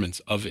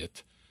performance of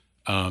it.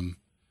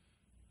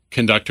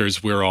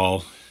 Conductors, we're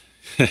all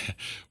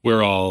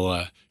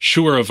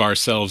sure of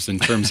ourselves in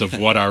terms of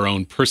what our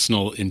own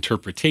personal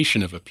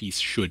interpretation of a piece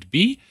should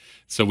be.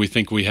 So we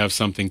think we have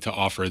something to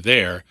offer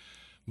there.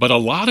 But a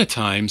lot of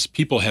times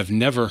people have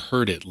never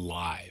heard it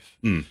live.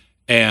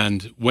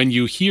 And when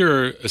you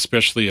hear,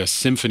 especially a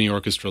symphony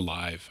orchestra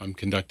live, I'm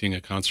conducting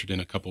a concert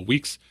in a couple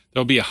weeks,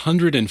 there'll be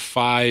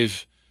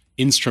 105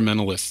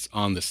 instrumentalists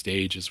on the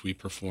stage as we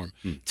perform.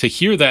 To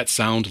hear that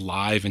sound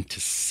live and to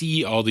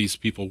see all these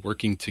people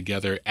working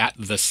together at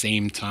the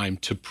same time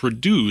to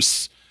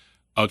produce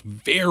a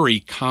very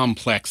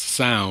complex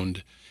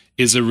sound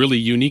is a really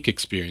unique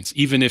experience,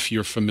 even if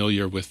you're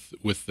familiar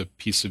with the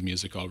piece of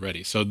music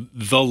already. So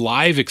the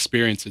live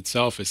experience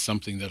itself is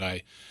something that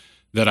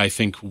I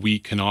think we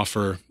can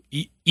offer,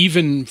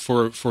 even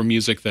for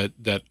music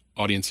that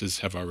audiences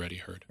have already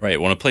heard.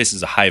 Right. Well, it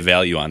places a high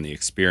value on the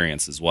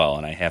experience as well,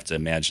 and I have to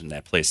imagine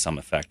that plays some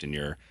effect in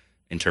your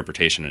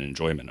interpretation and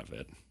enjoyment of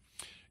it.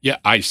 Yeah,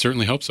 I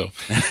certainly hope so.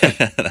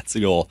 That's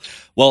the goal.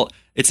 Well,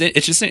 it's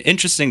just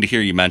interesting to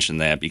hear you mention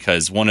that,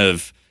 because one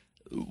of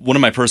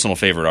my personal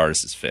favorite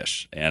artists is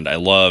Phish, and I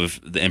love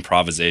the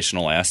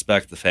improvisational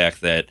aspect, the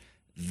fact that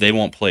they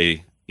won't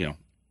play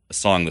a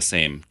song the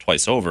same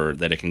twice over,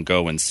 that it can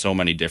go in so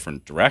many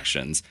different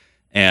directions.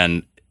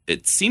 And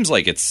it seems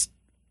like it's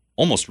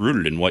almost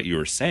rooted in what you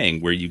were saying,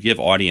 where you give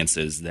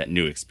audiences that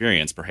new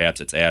experience. Perhaps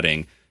it's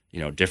adding,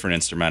 different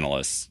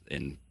instrumentalists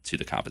into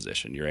the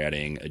composition. You're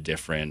adding a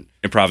different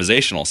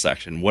improvisational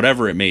section,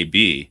 whatever it may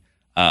be.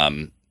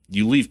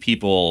 You leave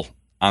people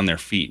on their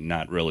feet,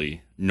 not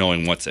really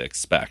knowing what to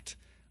expect.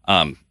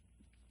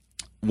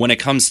 When it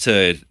comes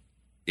to,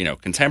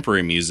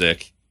 contemporary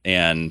music,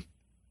 and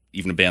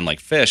even a band like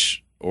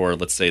Phish, or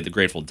let's say the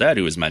Grateful Dead,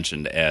 who was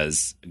mentioned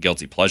as a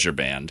guilty pleasure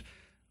band,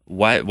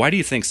 why do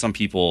you think some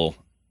people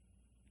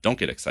don't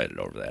get excited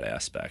over that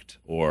aspect,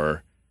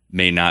 or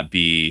may not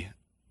be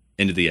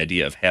into the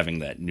idea of having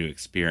that new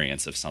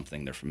experience of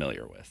something they're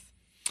familiar with?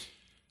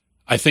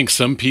 I think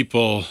some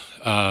people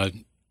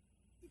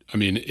I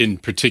mean, in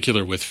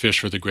particular with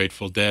Phish or the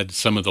Grateful Dead,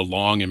 some of the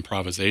long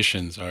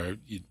improvisations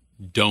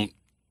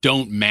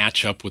don't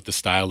match up with the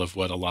style of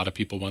what a lot of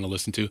people want to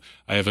listen to.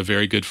 I have a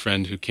very good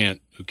friend who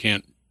can't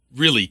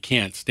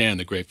stand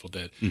the Grateful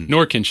Dead,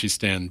 nor can she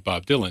stand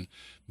Bob Dylan.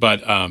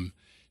 But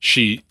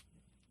she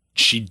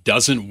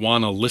doesn't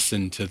want to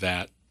listen to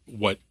that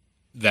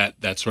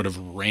sort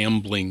of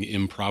rambling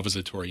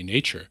improvisatory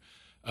nature.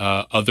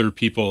 Other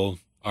people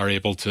are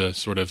able to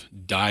sort of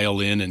dial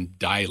in and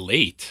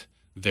dilate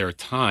their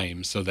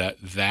time so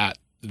that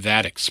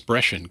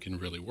expression can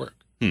really work.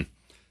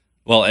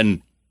 Well,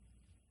 and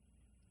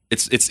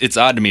it's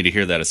odd to me to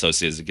hear that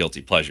associated as a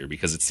guilty pleasure,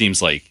 because it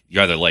seems like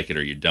you either like it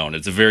or you don't.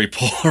 It's a very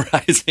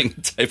polarizing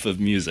type of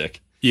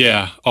music.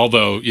 Yeah,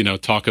 although,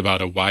 talk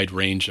about a wide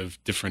range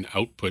of different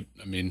output.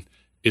 I mean,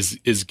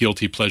 is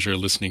guilty pleasure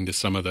listening to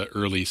some of the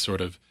early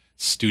sort of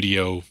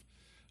studio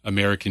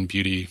American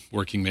Beauty,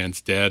 Working Man's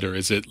Dead, or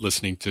is it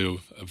listening to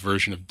a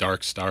version of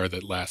Dark Star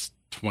that lasts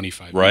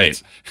 25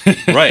 minutes?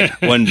 Right.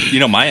 When,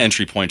 my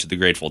entry point to the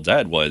Grateful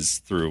Dead was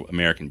through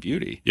American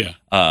Beauty. Yeah.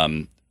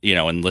 And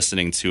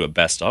listening to a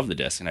best of the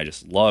disc, and I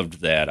just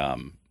loved that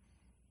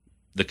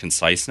the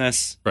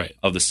conciseness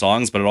of the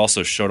songs, but it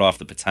also showed off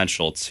the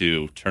potential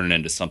to turn it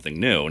into something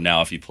new.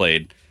 Now, if you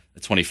played a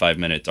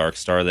 25-minute Dark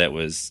Star that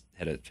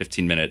had a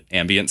 15-minute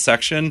ambient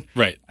section,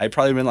 I'd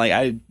probably been like,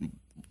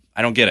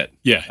 I don't get it.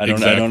 Yeah, I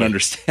don't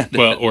understand it.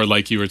 Well, or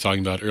like you were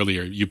talking about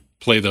earlier, you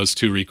play those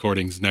two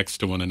recordings next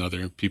to one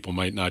another, people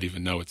might not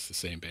even know it's the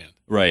same band.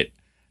 Right.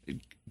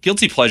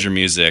 Guilty pleasure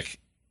music,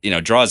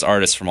 draws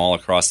artists from all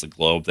across the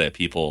globe that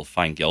people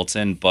find guilt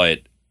in, but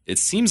it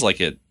seems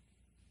like it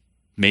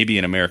may be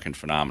an American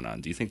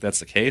phenomenon. Do you think that's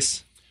the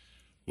case?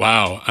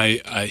 Wow,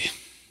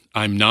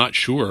 I'm not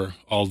sure,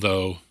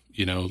 although,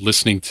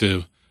 listening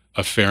to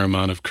a fair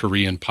amount of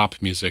Korean pop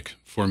music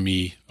for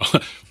me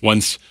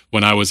once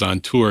when I was on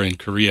tour in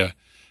Korea,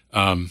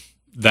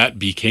 that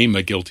became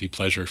a guilty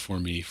pleasure for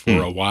me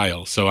for a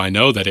while. So I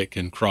know that it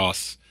can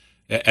cross,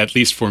 at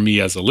least for me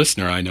as a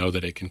listener, I know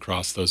that it can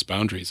cross those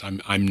boundaries.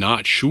 I'm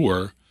not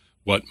sure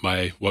what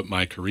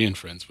my Korean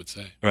friends would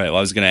say. Right. Well,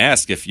 I was going to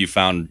ask if you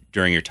found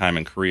during your time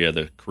in Korea,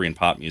 the Korean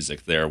pop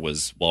music there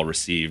was well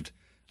received,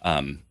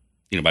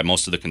 by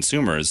most of the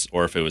consumers,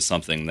 or if it was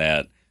something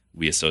that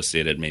we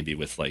associated maybe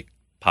with like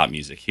pop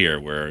music here,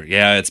 where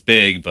it's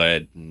big,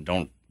 but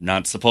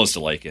not supposed to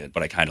like it,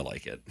 but I kind of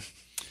like it.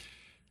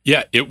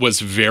 Yeah, it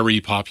was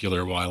very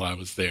popular while I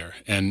was there,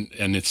 and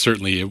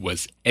it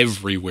was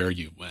everywhere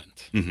you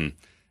went. Mm-hmm.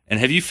 And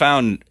have you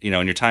found, in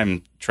your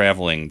time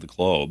traveling the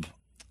globe,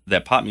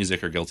 that pop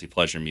music or guilty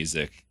pleasure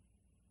music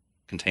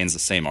contains the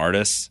same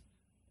artists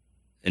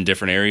in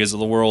different areas of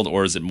the world,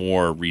 or is it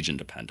more region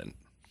dependent?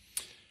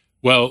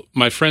 Well,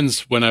 my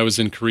friends, when I was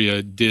in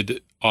Korea,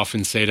 did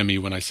often say to me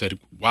when I said,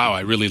 wow, I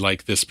really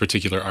like this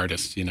particular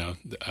artist,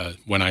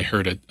 when I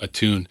heard a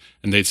tune,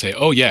 and they'd say,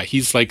 oh yeah,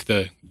 he's like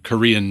the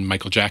Korean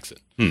Michael Jackson,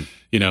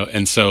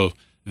 and so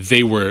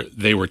they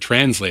were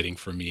translating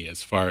for me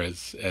as far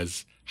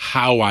as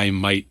how I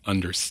might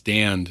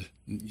understand,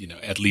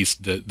 at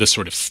least the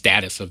sort of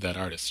status of that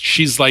artist.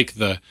 She's like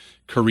the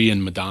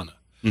Korean Madonna,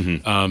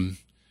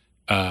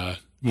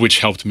 which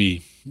helped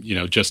me,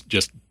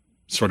 just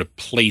sort of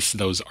place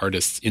those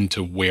artists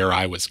into where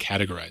I was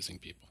categorizing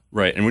people.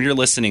 Right. And when you're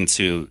listening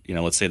to,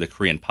 let's say the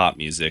Korean pop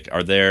music,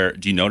 do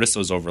you notice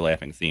those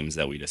overlapping themes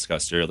that we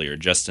discussed earlier,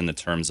 just in the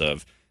terms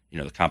of,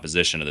 the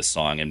composition of the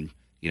song? And,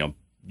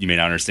 you may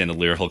not understand the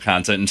lyrical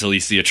content until you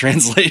see a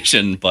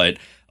translation, but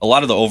a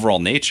lot of the overall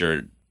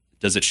nature,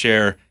 does it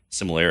share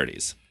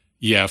similarities?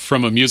 Yeah,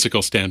 from a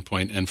musical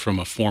standpoint and from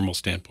a formal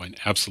standpoint,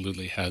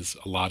 absolutely has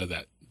a lot of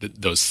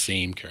those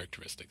same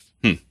characteristics.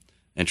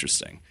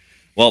 Interesting.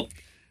 Well,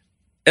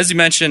 as you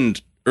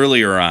mentioned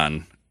earlier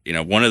on,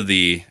 one of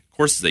the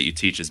courses that you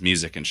teach is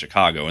music in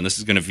Chicago, and this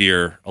is going to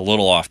veer a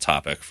little off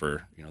topic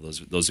for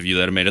those of you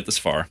that have made it this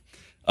far.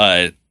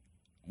 I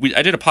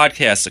did a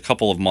podcast a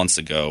couple of months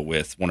ago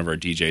with one of our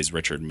DJs,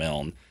 Richard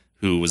Milne,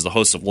 who was the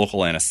host of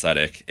Local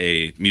Anesthetic,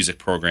 a music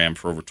program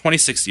for over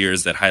 26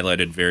 years that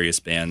highlighted various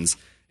bands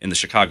in the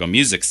Chicago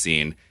music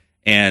scene.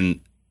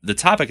 And the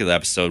topic of the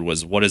episode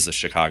was, what is the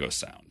Chicago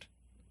sound?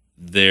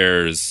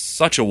 There's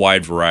such a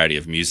wide variety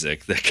of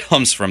music that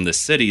comes from the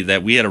city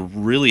that we had a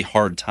really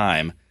hard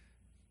time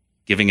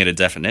giving it a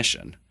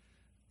definition.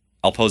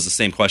 I'll pose the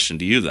same question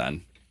to you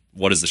then.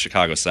 What is the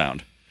Chicago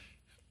sound?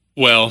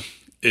 Well,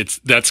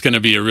 that's going to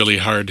be a really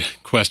hard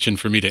question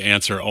for me to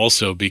answer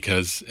also,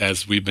 because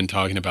as we've been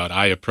talking about,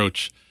 I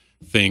approach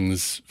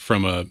things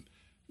from a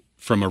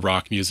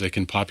rock music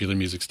and popular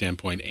music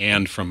standpoint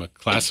and from a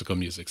classical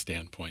music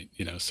standpoint,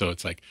 so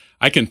it's like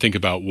I can think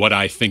about what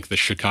I think the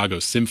Chicago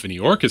Symphony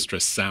Orchestra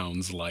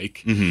sounds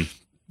like,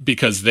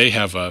 because they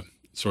have a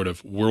sort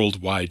of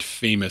worldwide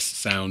famous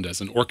sound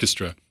as an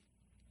orchestra.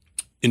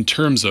 In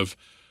terms of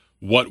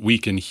what we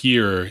can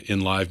hear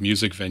in live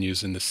music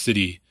venues in the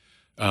city,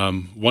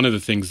 one of the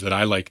things that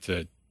I like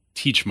to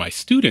teach my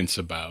students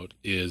about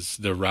is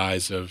the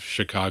rise of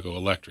Chicago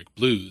electric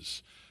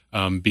blues,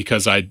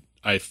 because I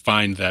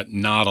find that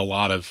not a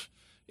lot of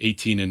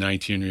 18 and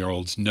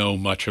 19-year-olds know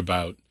much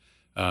about,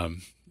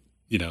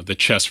 the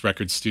Chess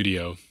Record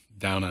Studio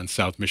down on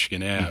South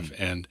Michigan Ave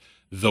and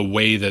the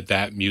way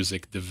that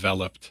music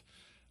developed.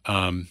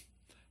 I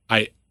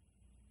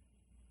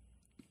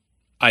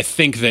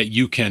think that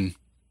you can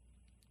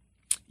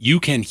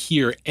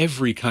hear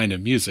every kind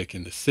of music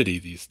in the city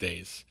these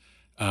days,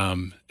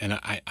 and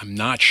I'm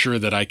not sure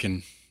that I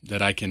can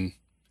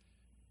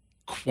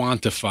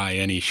quantify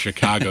any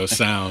Chicago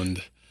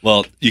sound.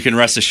 Well, you can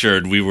rest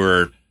assured we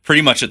were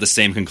pretty much at the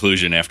same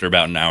conclusion after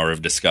about an hour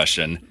of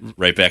discussion,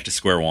 right back to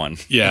square one.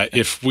 Yeah,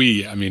 if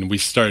we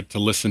start to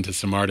listen to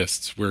some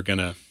artists, we're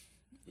gonna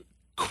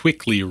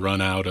quickly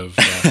run out of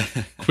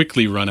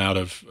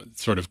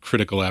sort of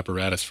critical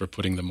apparatus for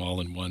putting them all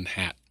in one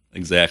hat.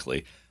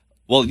 Exactly.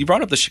 Well, you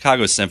brought up the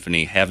Chicago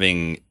Symphony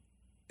having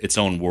its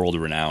own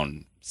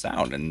world-renowned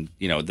sound, and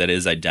that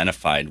is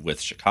identified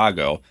with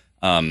Chicago.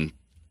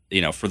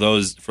 For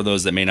those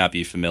that may not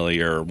be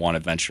familiar or want to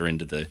venture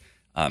into the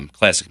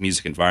classic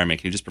music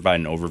environment, can you just provide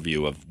an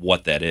overview of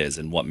what that is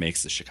and what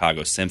makes the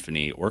Chicago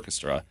Symphony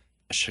Orchestra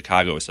a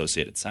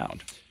Chicago-associated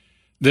sound?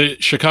 The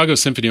Chicago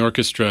Symphony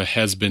Orchestra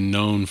has been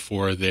known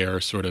for their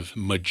sort of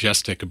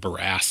majestic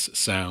brass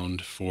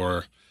sound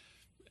for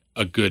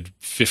a good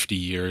 50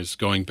 years,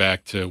 going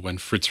back to when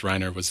Fritz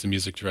Reiner was the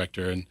music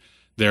director. And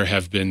there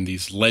have been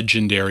these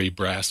legendary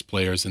brass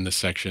players in the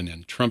section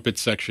and trumpet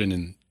section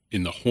and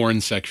in the horn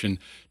section,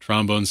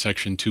 trombone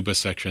section, tuba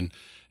section.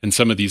 And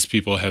some of these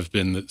people have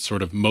been the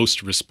sort of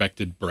most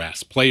respected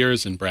brass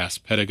players and brass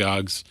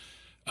pedagogues.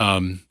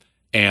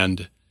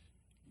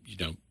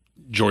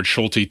 George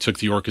Schulte took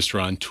the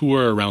orchestra on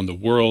tour around the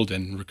world,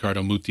 and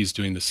Riccardo Mutti's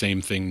doing the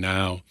same thing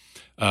now.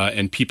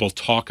 And people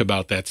talk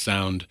about that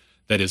sound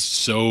that is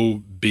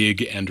so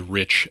big and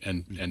rich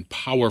and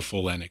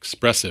powerful and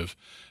expressive.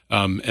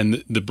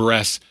 And the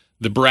brass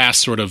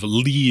sort of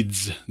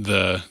leads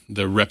the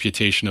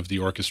reputation of the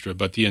orchestra,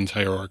 but the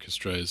entire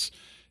orchestra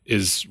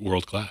is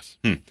world class.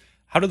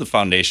 How did the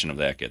foundation of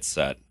that get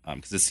set?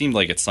 Because it seemed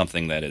like it's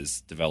something that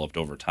is developed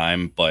over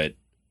time, but it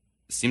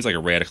seems like a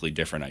radically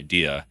different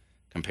idea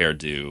compared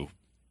to,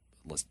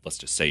 let's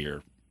just say,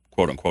 your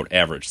quote-unquote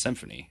average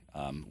symphony,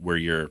 where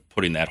you're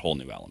putting that whole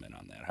new element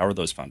on that. How are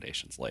those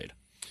foundations laid?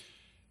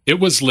 It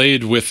was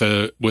laid with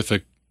a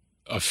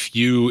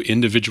few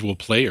individual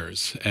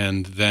players,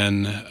 and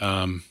then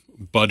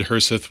Bud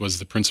Herseth was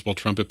the principal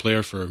trumpet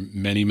player for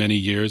many, many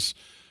years,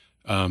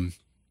 and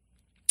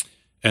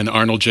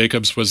Arnold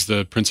Jacobs was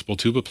the principal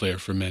tuba player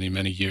for many,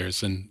 many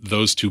years, and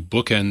those two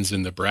bookends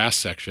in the brass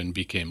section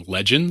became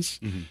legends,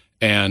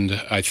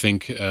 and I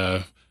think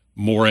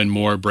more and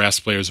more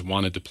brass players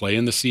wanted to play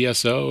in the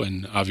CSO,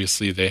 and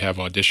obviously they have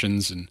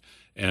auditions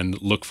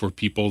and look for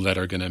people that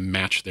are going to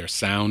match their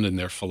sound and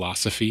their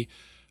philosophy.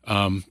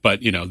 But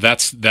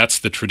that's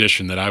the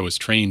tradition that I was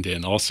trained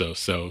in also.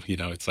 So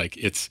it's like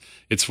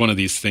it's one of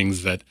these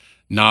things that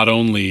not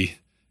only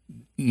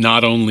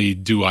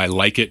do I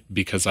like it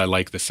because I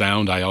like the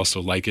sound, I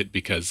also like it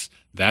because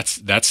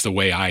that's the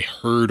way I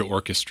heard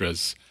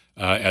orchestras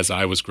as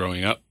I was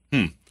growing up.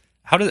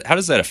 How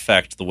does that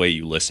affect the way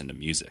you listen to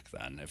music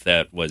then? If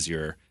that was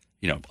your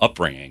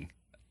upbringing,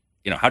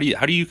 how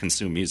do you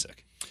consume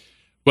music?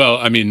 Well,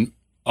 I mean,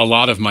 a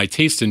lot of my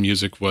taste in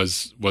music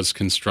was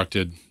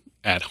constructed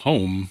at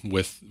home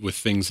with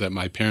things that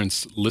my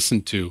parents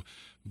listened to,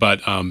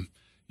 but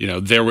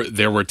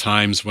there were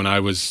times when I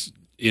was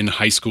in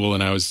high school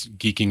and I was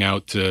geeking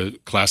out to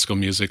classical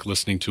music,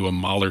 listening to a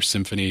Mahler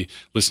symphony,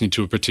 listening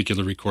to a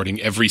particular recording.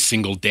 Every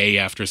single day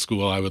after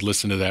school, I would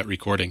listen to that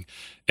recording,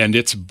 and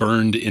it's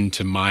burned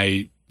into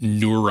my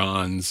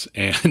neurons.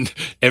 And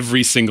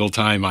every single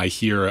time I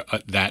hear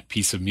that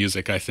piece of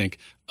music, I think,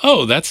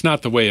 oh, that's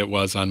not the way it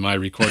was on my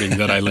recording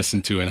that I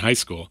listened to in high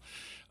school.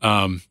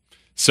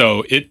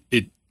 So it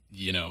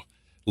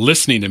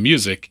listening to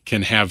music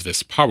can have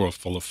this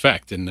powerful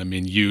effect. And I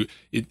mean,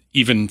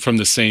 even from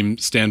the same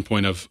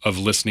standpoint of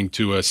listening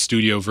to a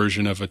studio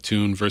version of a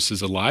tune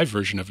versus a live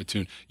version of a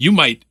tune, you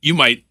might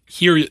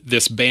hear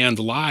this band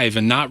live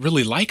and not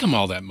really like them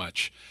all that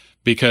much,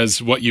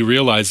 because what you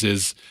realize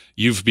is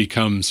you've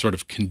become sort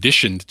of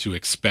conditioned to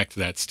expect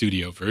that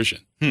studio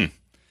version.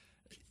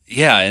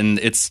 Yeah, and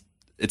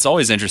it's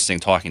always interesting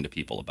talking to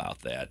people about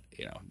that.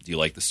 Do you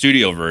like the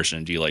studio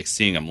version? Do you like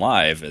seeing them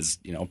live? As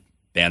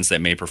bands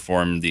that may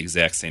perform the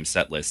exact same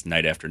set list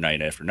night after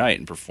night after night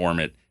and perform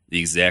it the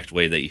exact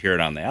way that you hear it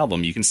on the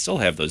album, you can still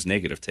have those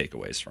negative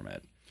takeaways from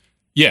it.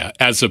 Yeah,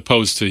 as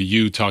opposed to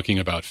you talking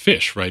about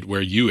Phish, right,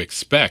 where you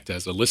expect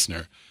as a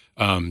listener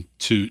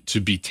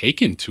to be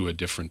taken to a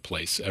different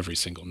place every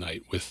single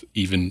night with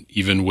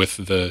even with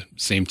the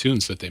same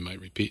tunes that they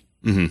might repeat.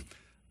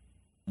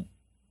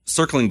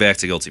 Circling back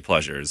to guilty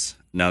pleasures,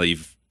 now that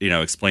you've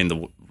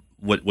explained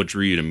what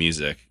drew you to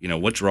music,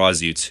 what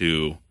draws you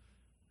to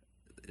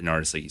an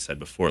artist, like you said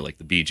before, like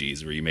the Bee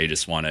Gees, where you may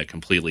just want to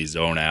completely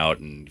zone out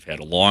and you've had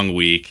a long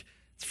week,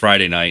 it's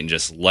Friday night, and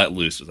just let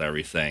loose with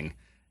everything,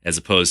 as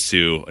opposed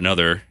to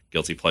another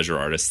guilty pleasure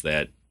artist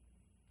that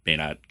may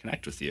not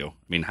connect with you.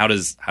 I mean, how do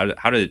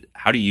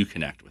you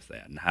connect with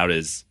that, and how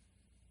does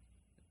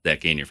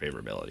that gain your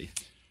favorability?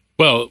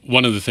 Well,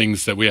 one of the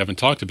things that we haven't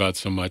talked about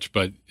so much,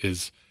 but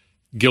is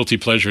guilty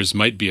pleasures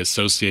might be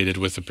associated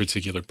with a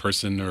particular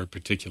person or a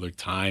particular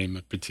time,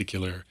 a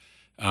particular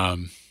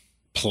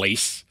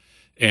place.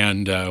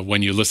 And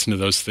when you listen to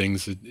those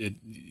things,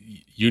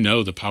 you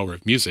know the power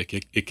of music.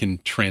 It can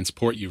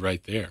transport you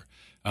right there.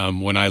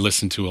 When I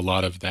listen to a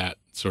lot of that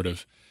sort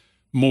of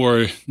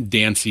more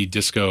dancey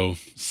disco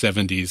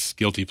 70s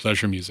guilty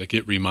pleasure music,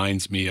 it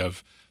reminds me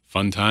of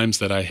fun times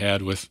that I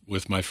had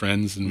with my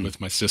friends and with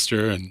my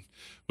sister and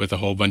with a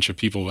whole bunch of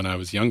people when I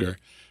was younger.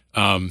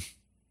 And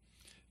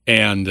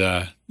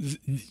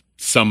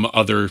some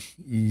other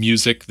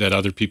music that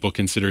other people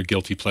consider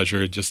guilty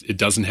pleasure, it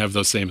doesn't have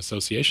those same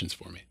associations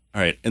for me.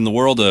 All right. In the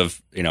world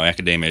of,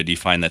 academia, do you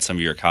find that some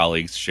of your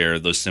colleagues share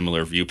those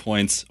similar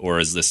viewpoints, or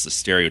is this a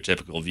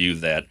stereotypical view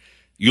that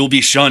you'll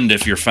be shunned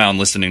if you're found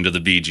listening to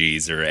the Bee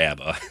Gees or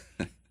ABBA?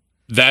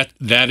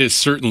 That is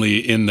certainly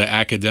in the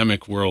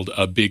academic world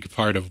a big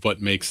part of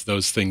what makes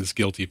those things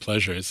guilty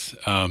pleasures.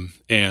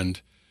 And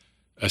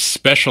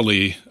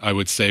especially, I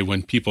would say,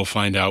 when people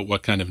find out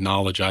what kind of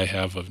knowledge I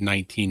have of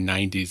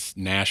 1990s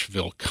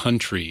Nashville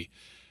country,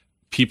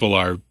 people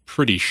are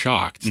pretty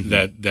shocked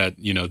that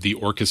the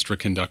orchestra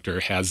conductor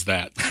has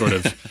that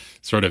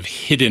sort of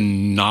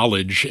hidden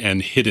knowledge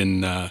and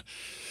hidden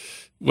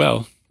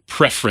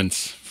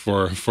preference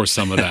for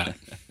some of that.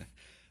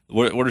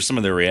 What are some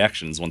of their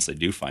reactions once they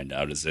do find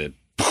out? Is it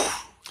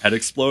head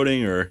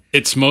exploding, or?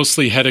 It's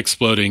mostly head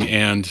exploding,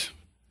 and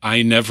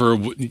I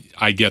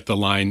get the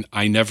line,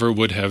 I never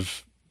would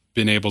have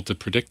been able to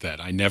predict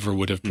that. I never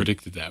would have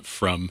predicted that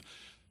from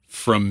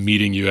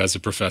meeting you as a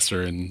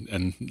professor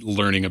and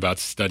learning about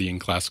studying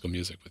classical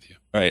music with you.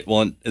 All right.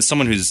 Well, as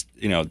someone who's,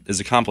 as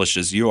accomplished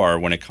as you are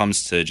when it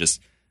comes to just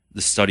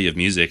the study of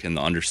music and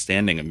the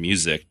understanding of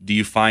music, do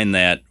you find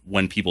that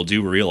when people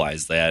do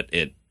realize that,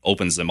 it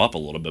opens them up a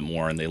little bit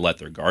more and they let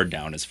their guard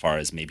down as far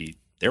as maybe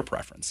their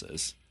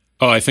preferences?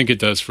 Oh, I think it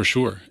does for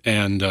sure.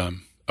 And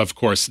of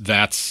course,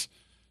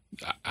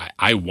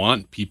 I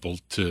want people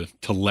to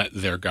let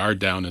their guard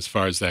down as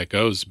far as that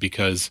goes,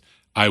 because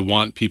I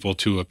want people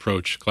to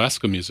approach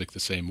classical music the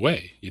same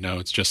way.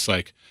 It's just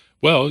like,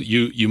 well,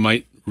 you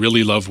might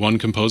really love one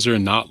composer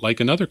and not like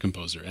another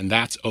composer, and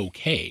that's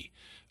okay.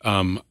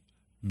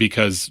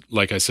 Because,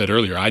 like I said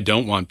earlier, I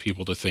don't want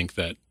people to think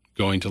that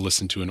going to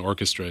listen to an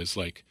orchestra is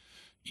like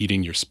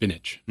eating your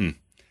spinach.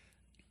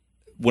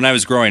 When I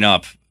was growing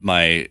up,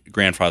 my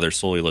grandfather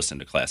solely listened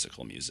to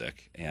classical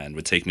music and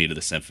would take me to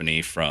the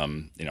symphony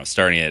from,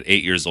 starting at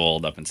 8 years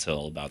old up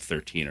until about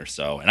 13 or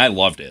so. And I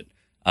loved it.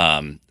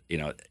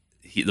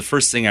 The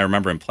first thing I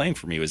remember him playing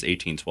for me was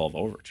 1812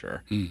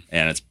 Overture.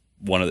 And it's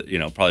one of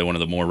the, probably one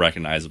of the more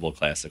recognizable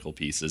classical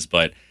pieces.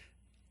 But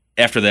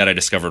after that, I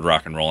discovered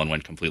rock and roll and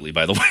went completely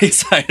by the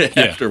wayside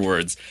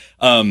afterwards.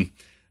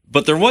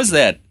 But there was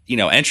that,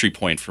 entry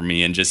point for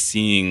me, and just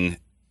seeing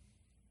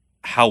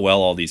how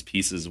well all these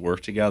pieces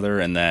work together.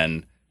 And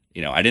then,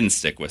 I didn't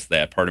stick with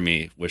that. Part of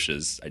me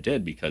wishes I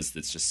did, because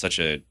it's just such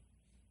a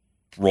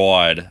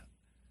broad,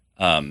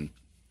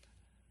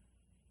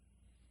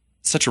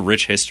 such a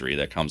rich history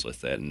that comes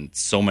with it, and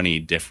so many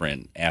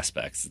different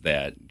aspects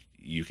that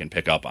you can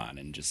pick up on,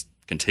 and just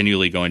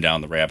continually going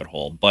down the rabbit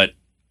hole. But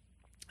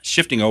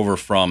shifting over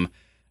from,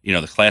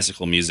 the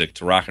classical music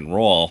to rock and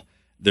roll,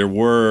 there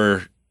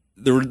were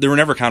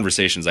never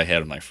conversations I had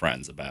with my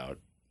friends about,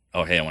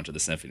 oh, hey, I went to the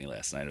symphony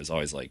last night. It was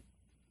always like,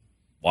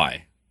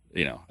 why?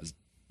 I was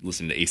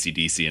listening to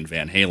AC/DC and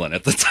Van Halen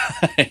at the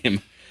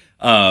time.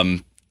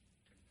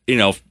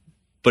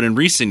 But in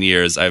recent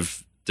years,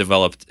 I've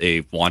developed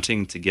a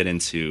wanting to get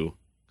into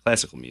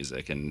classical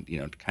music and,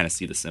 kind of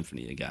see the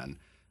symphony again.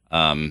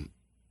 I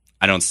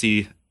don't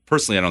see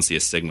a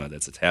stigma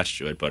that's attached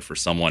to it, but for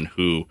someone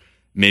who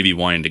may be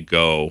wanting to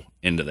go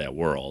into that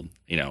world,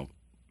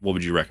 what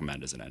would you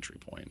recommend as an entry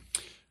point?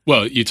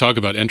 Well, you talk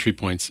about entry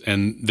points,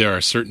 and there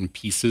are certain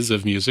pieces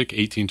of music.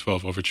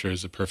 1812 Overture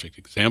is a perfect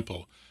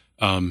example,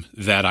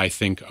 that I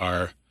think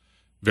are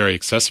very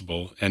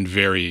accessible and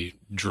very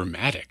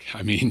dramatic.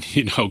 I mean,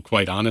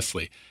 quite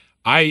honestly,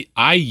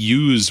 I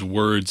use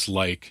words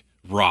like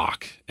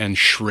rock and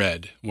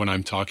shred when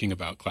I'm talking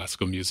about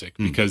classical music,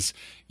 because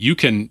you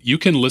can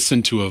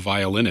listen to a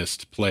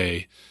violinist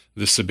play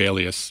the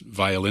Sibelius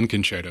violin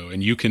concerto,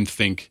 and you can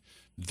think,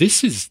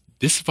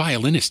 this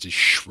violinist is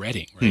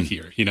shredding right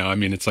here.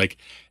 It's like,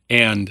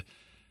 and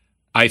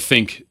I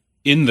think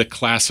in the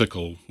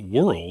classical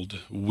world,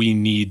 we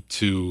need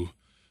to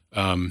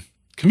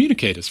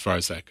communicate as far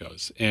as that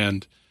goes.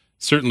 And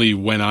certainly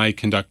when I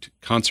conduct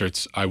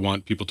concerts, I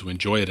want people to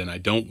enjoy it, and I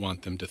don't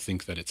want them to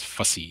think that it's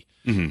fussy.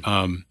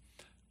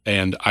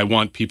 And I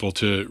want people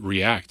to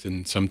react.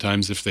 And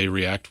sometimes if they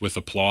react with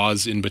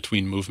applause in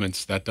between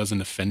movements, that doesn't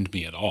offend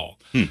me at all.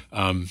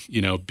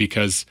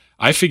 Because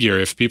I figure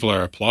if people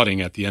are applauding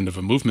at the end of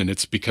a movement,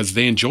 it's because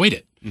they enjoyed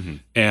it.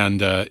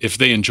 And if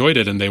they enjoyed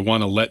it and they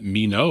want to let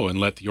me know and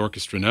let the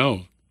orchestra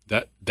know,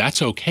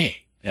 that's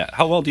okay. Yeah.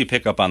 How well do you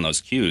pick up on those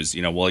cues,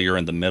 while you're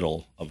in the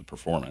middle of a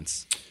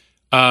performance?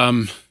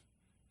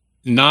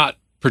 Not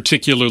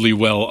particularly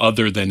well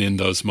other than in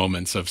those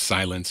moments of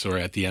silence or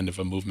at the end of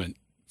a movement.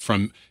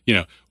 From,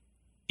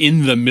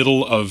 in the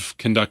middle of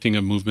conducting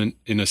a movement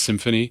in a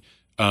symphony,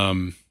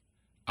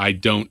 I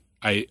don't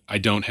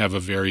have a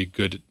very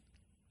good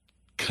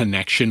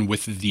connection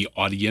with the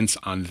audience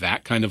on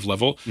that kind of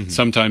level. Mm-hmm.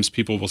 Sometimes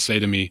people will say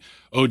to me,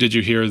 "Oh, did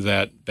you hear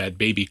that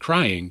baby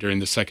crying during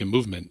the second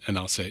movement?" And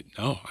I'll say,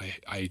 "No,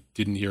 I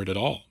didn't hear it at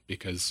all,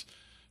 because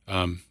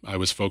I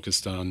was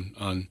focused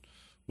on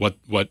what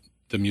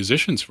the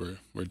musicians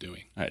were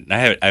doing."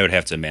 I would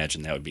have to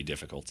imagine that would be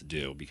difficult to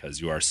do, because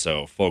you are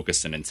so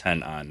focused and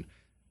intent on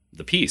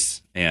the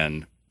piece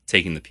and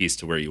taking the piece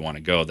to where you want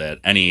to go that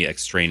any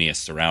extraneous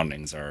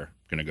surroundings are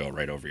going to go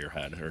right over your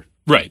head.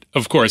 Right.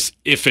 Of course,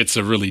 if it's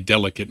a really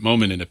delicate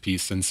moment in a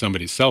piece and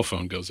somebody's cell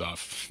phone goes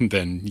off,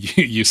 then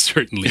you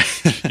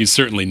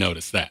certainly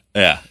notice that.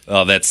 Yeah.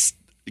 Well, that's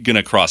going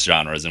to cross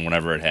genres, and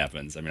whenever it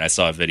happens. I mean, I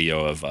saw a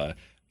video of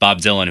Bob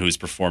Dylan, who's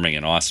performing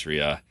in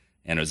Austria,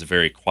 and it was a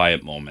very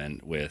quiet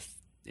moment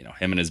with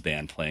him and his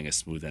band playing a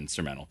smooth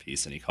instrumental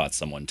piece, and he caught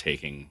someone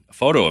taking a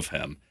photo of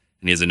him,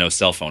 and he has a no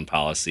cell phone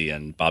policy,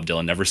 and Bob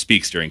Dylan never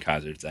speaks during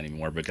concerts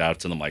anymore, but got up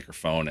to the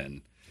microphone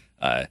and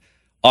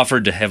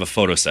offered to have a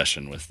photo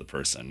session with the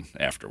person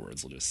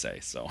afterwards, we'll just say.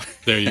 So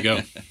there you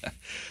go.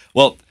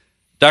 Well,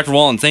 Dr.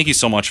 Wallin, thank you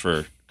so much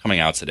for coming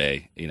out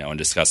today, and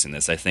discussing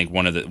this. I think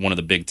one of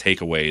the big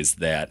takeaways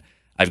that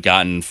I've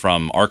gotten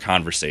from our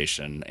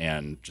conversation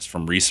and just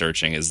from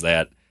researching is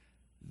that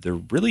there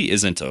really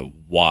isn't a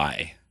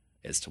why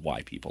as to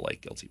why people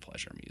like guilty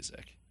pleasure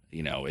music.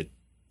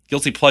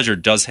 Guilty pleasure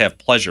does have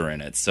pleasure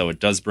in it, so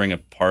it does bring a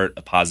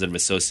positive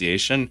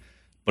association,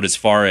 but as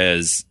far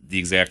as the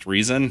exact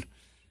reason,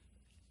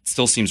 it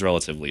still seems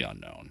relatively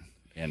unknown,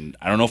 and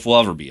I don't know if we'll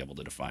ever be able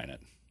to define it.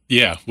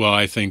 Yeah, well,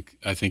 I think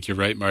you're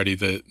right, Marty.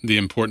 The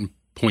important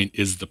point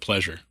is the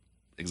pleasure.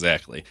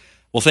 Exactly.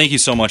 Well, thank you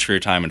so much for your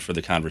time and for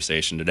the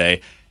conversation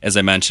today. As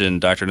I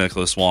mentioned, Dr.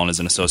 Nicholas Wallin is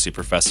an associate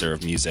professor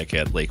of music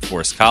at Lake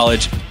Forest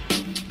College.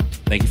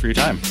 Thank you for your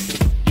time.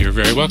 You're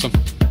very welcome.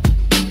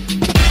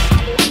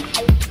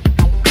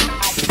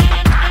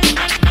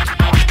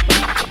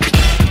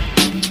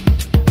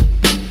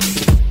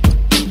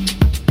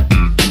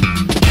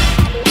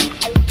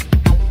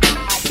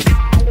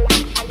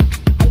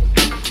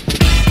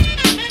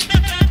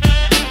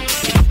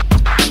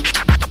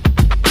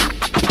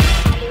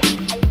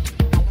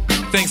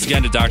 Thanks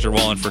again to Dr.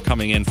 Wallin for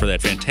coming in for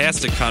that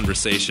fantastic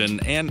conversation.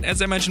 And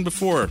as I mentioned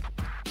before,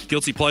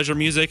 guilty pleasure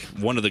music,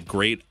 one of the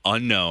great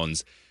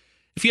unknowns.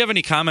 If you have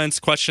any comments,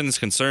 questions,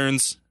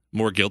 concerns,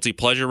 more guilty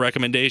pleasure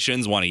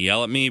recommendations, want to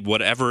yell at me,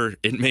 whatever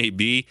it may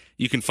be,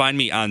 you can find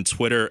me on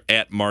Twitter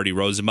at Marty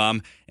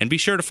Rosenbaum. And be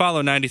sure to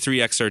follow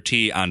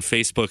 93XRT on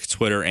Facebook,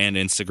 Twitter, and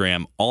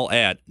Instagram, all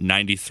at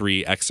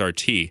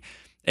 93XRT.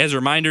 As a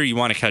reminder, you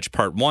want to catch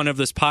part 1 of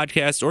this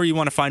podcast, or you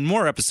want to find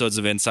more episodes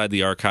of Inside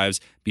the Archives,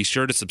 be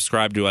sure to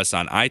subscribe to us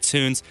on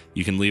iTunes.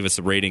 You can leave us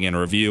a rating and a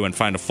review and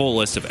find a full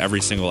list of every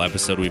single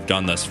episode we've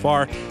done thus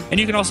far. And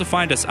you can also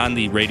find us on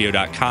the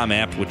radio.com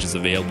app, which is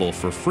available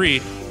for free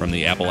from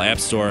the Apple App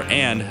Store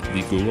and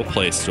the Google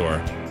Play Store.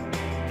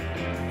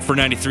 For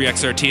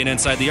 93XRT and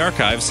Inside the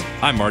Archives,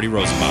 I'm Marty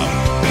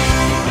Rosenbaum.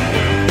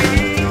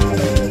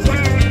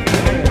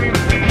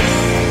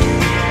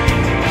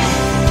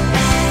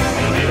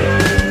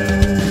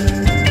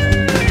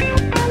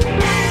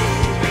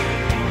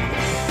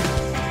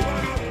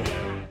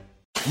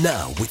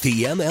 Now, with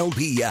the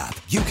MLB app,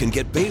 you can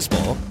get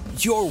baseball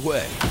your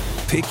way.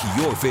 Pick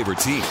your favorite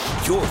team,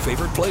 your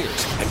favorite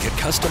players, and get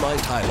customized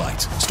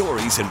highlights,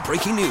 stories, and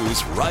breaking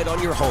news right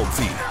on your home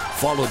feed.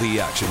 Follow the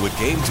action with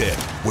Game 10,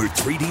 where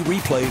 3D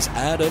replays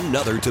add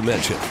another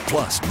dimension.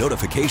 Plus,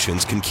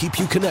 notifications can keep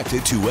you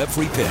connected to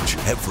every pitch,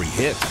 every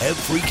hit,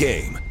 every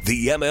game.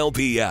 The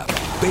MLB app.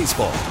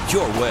 Baseball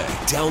your way.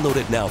 Download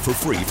it now for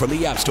free from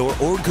the App Store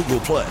or Google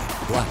Play.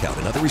 Blackout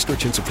and other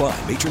restrictions apply.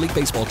 Major League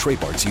Baseball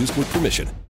trademarks used with permission.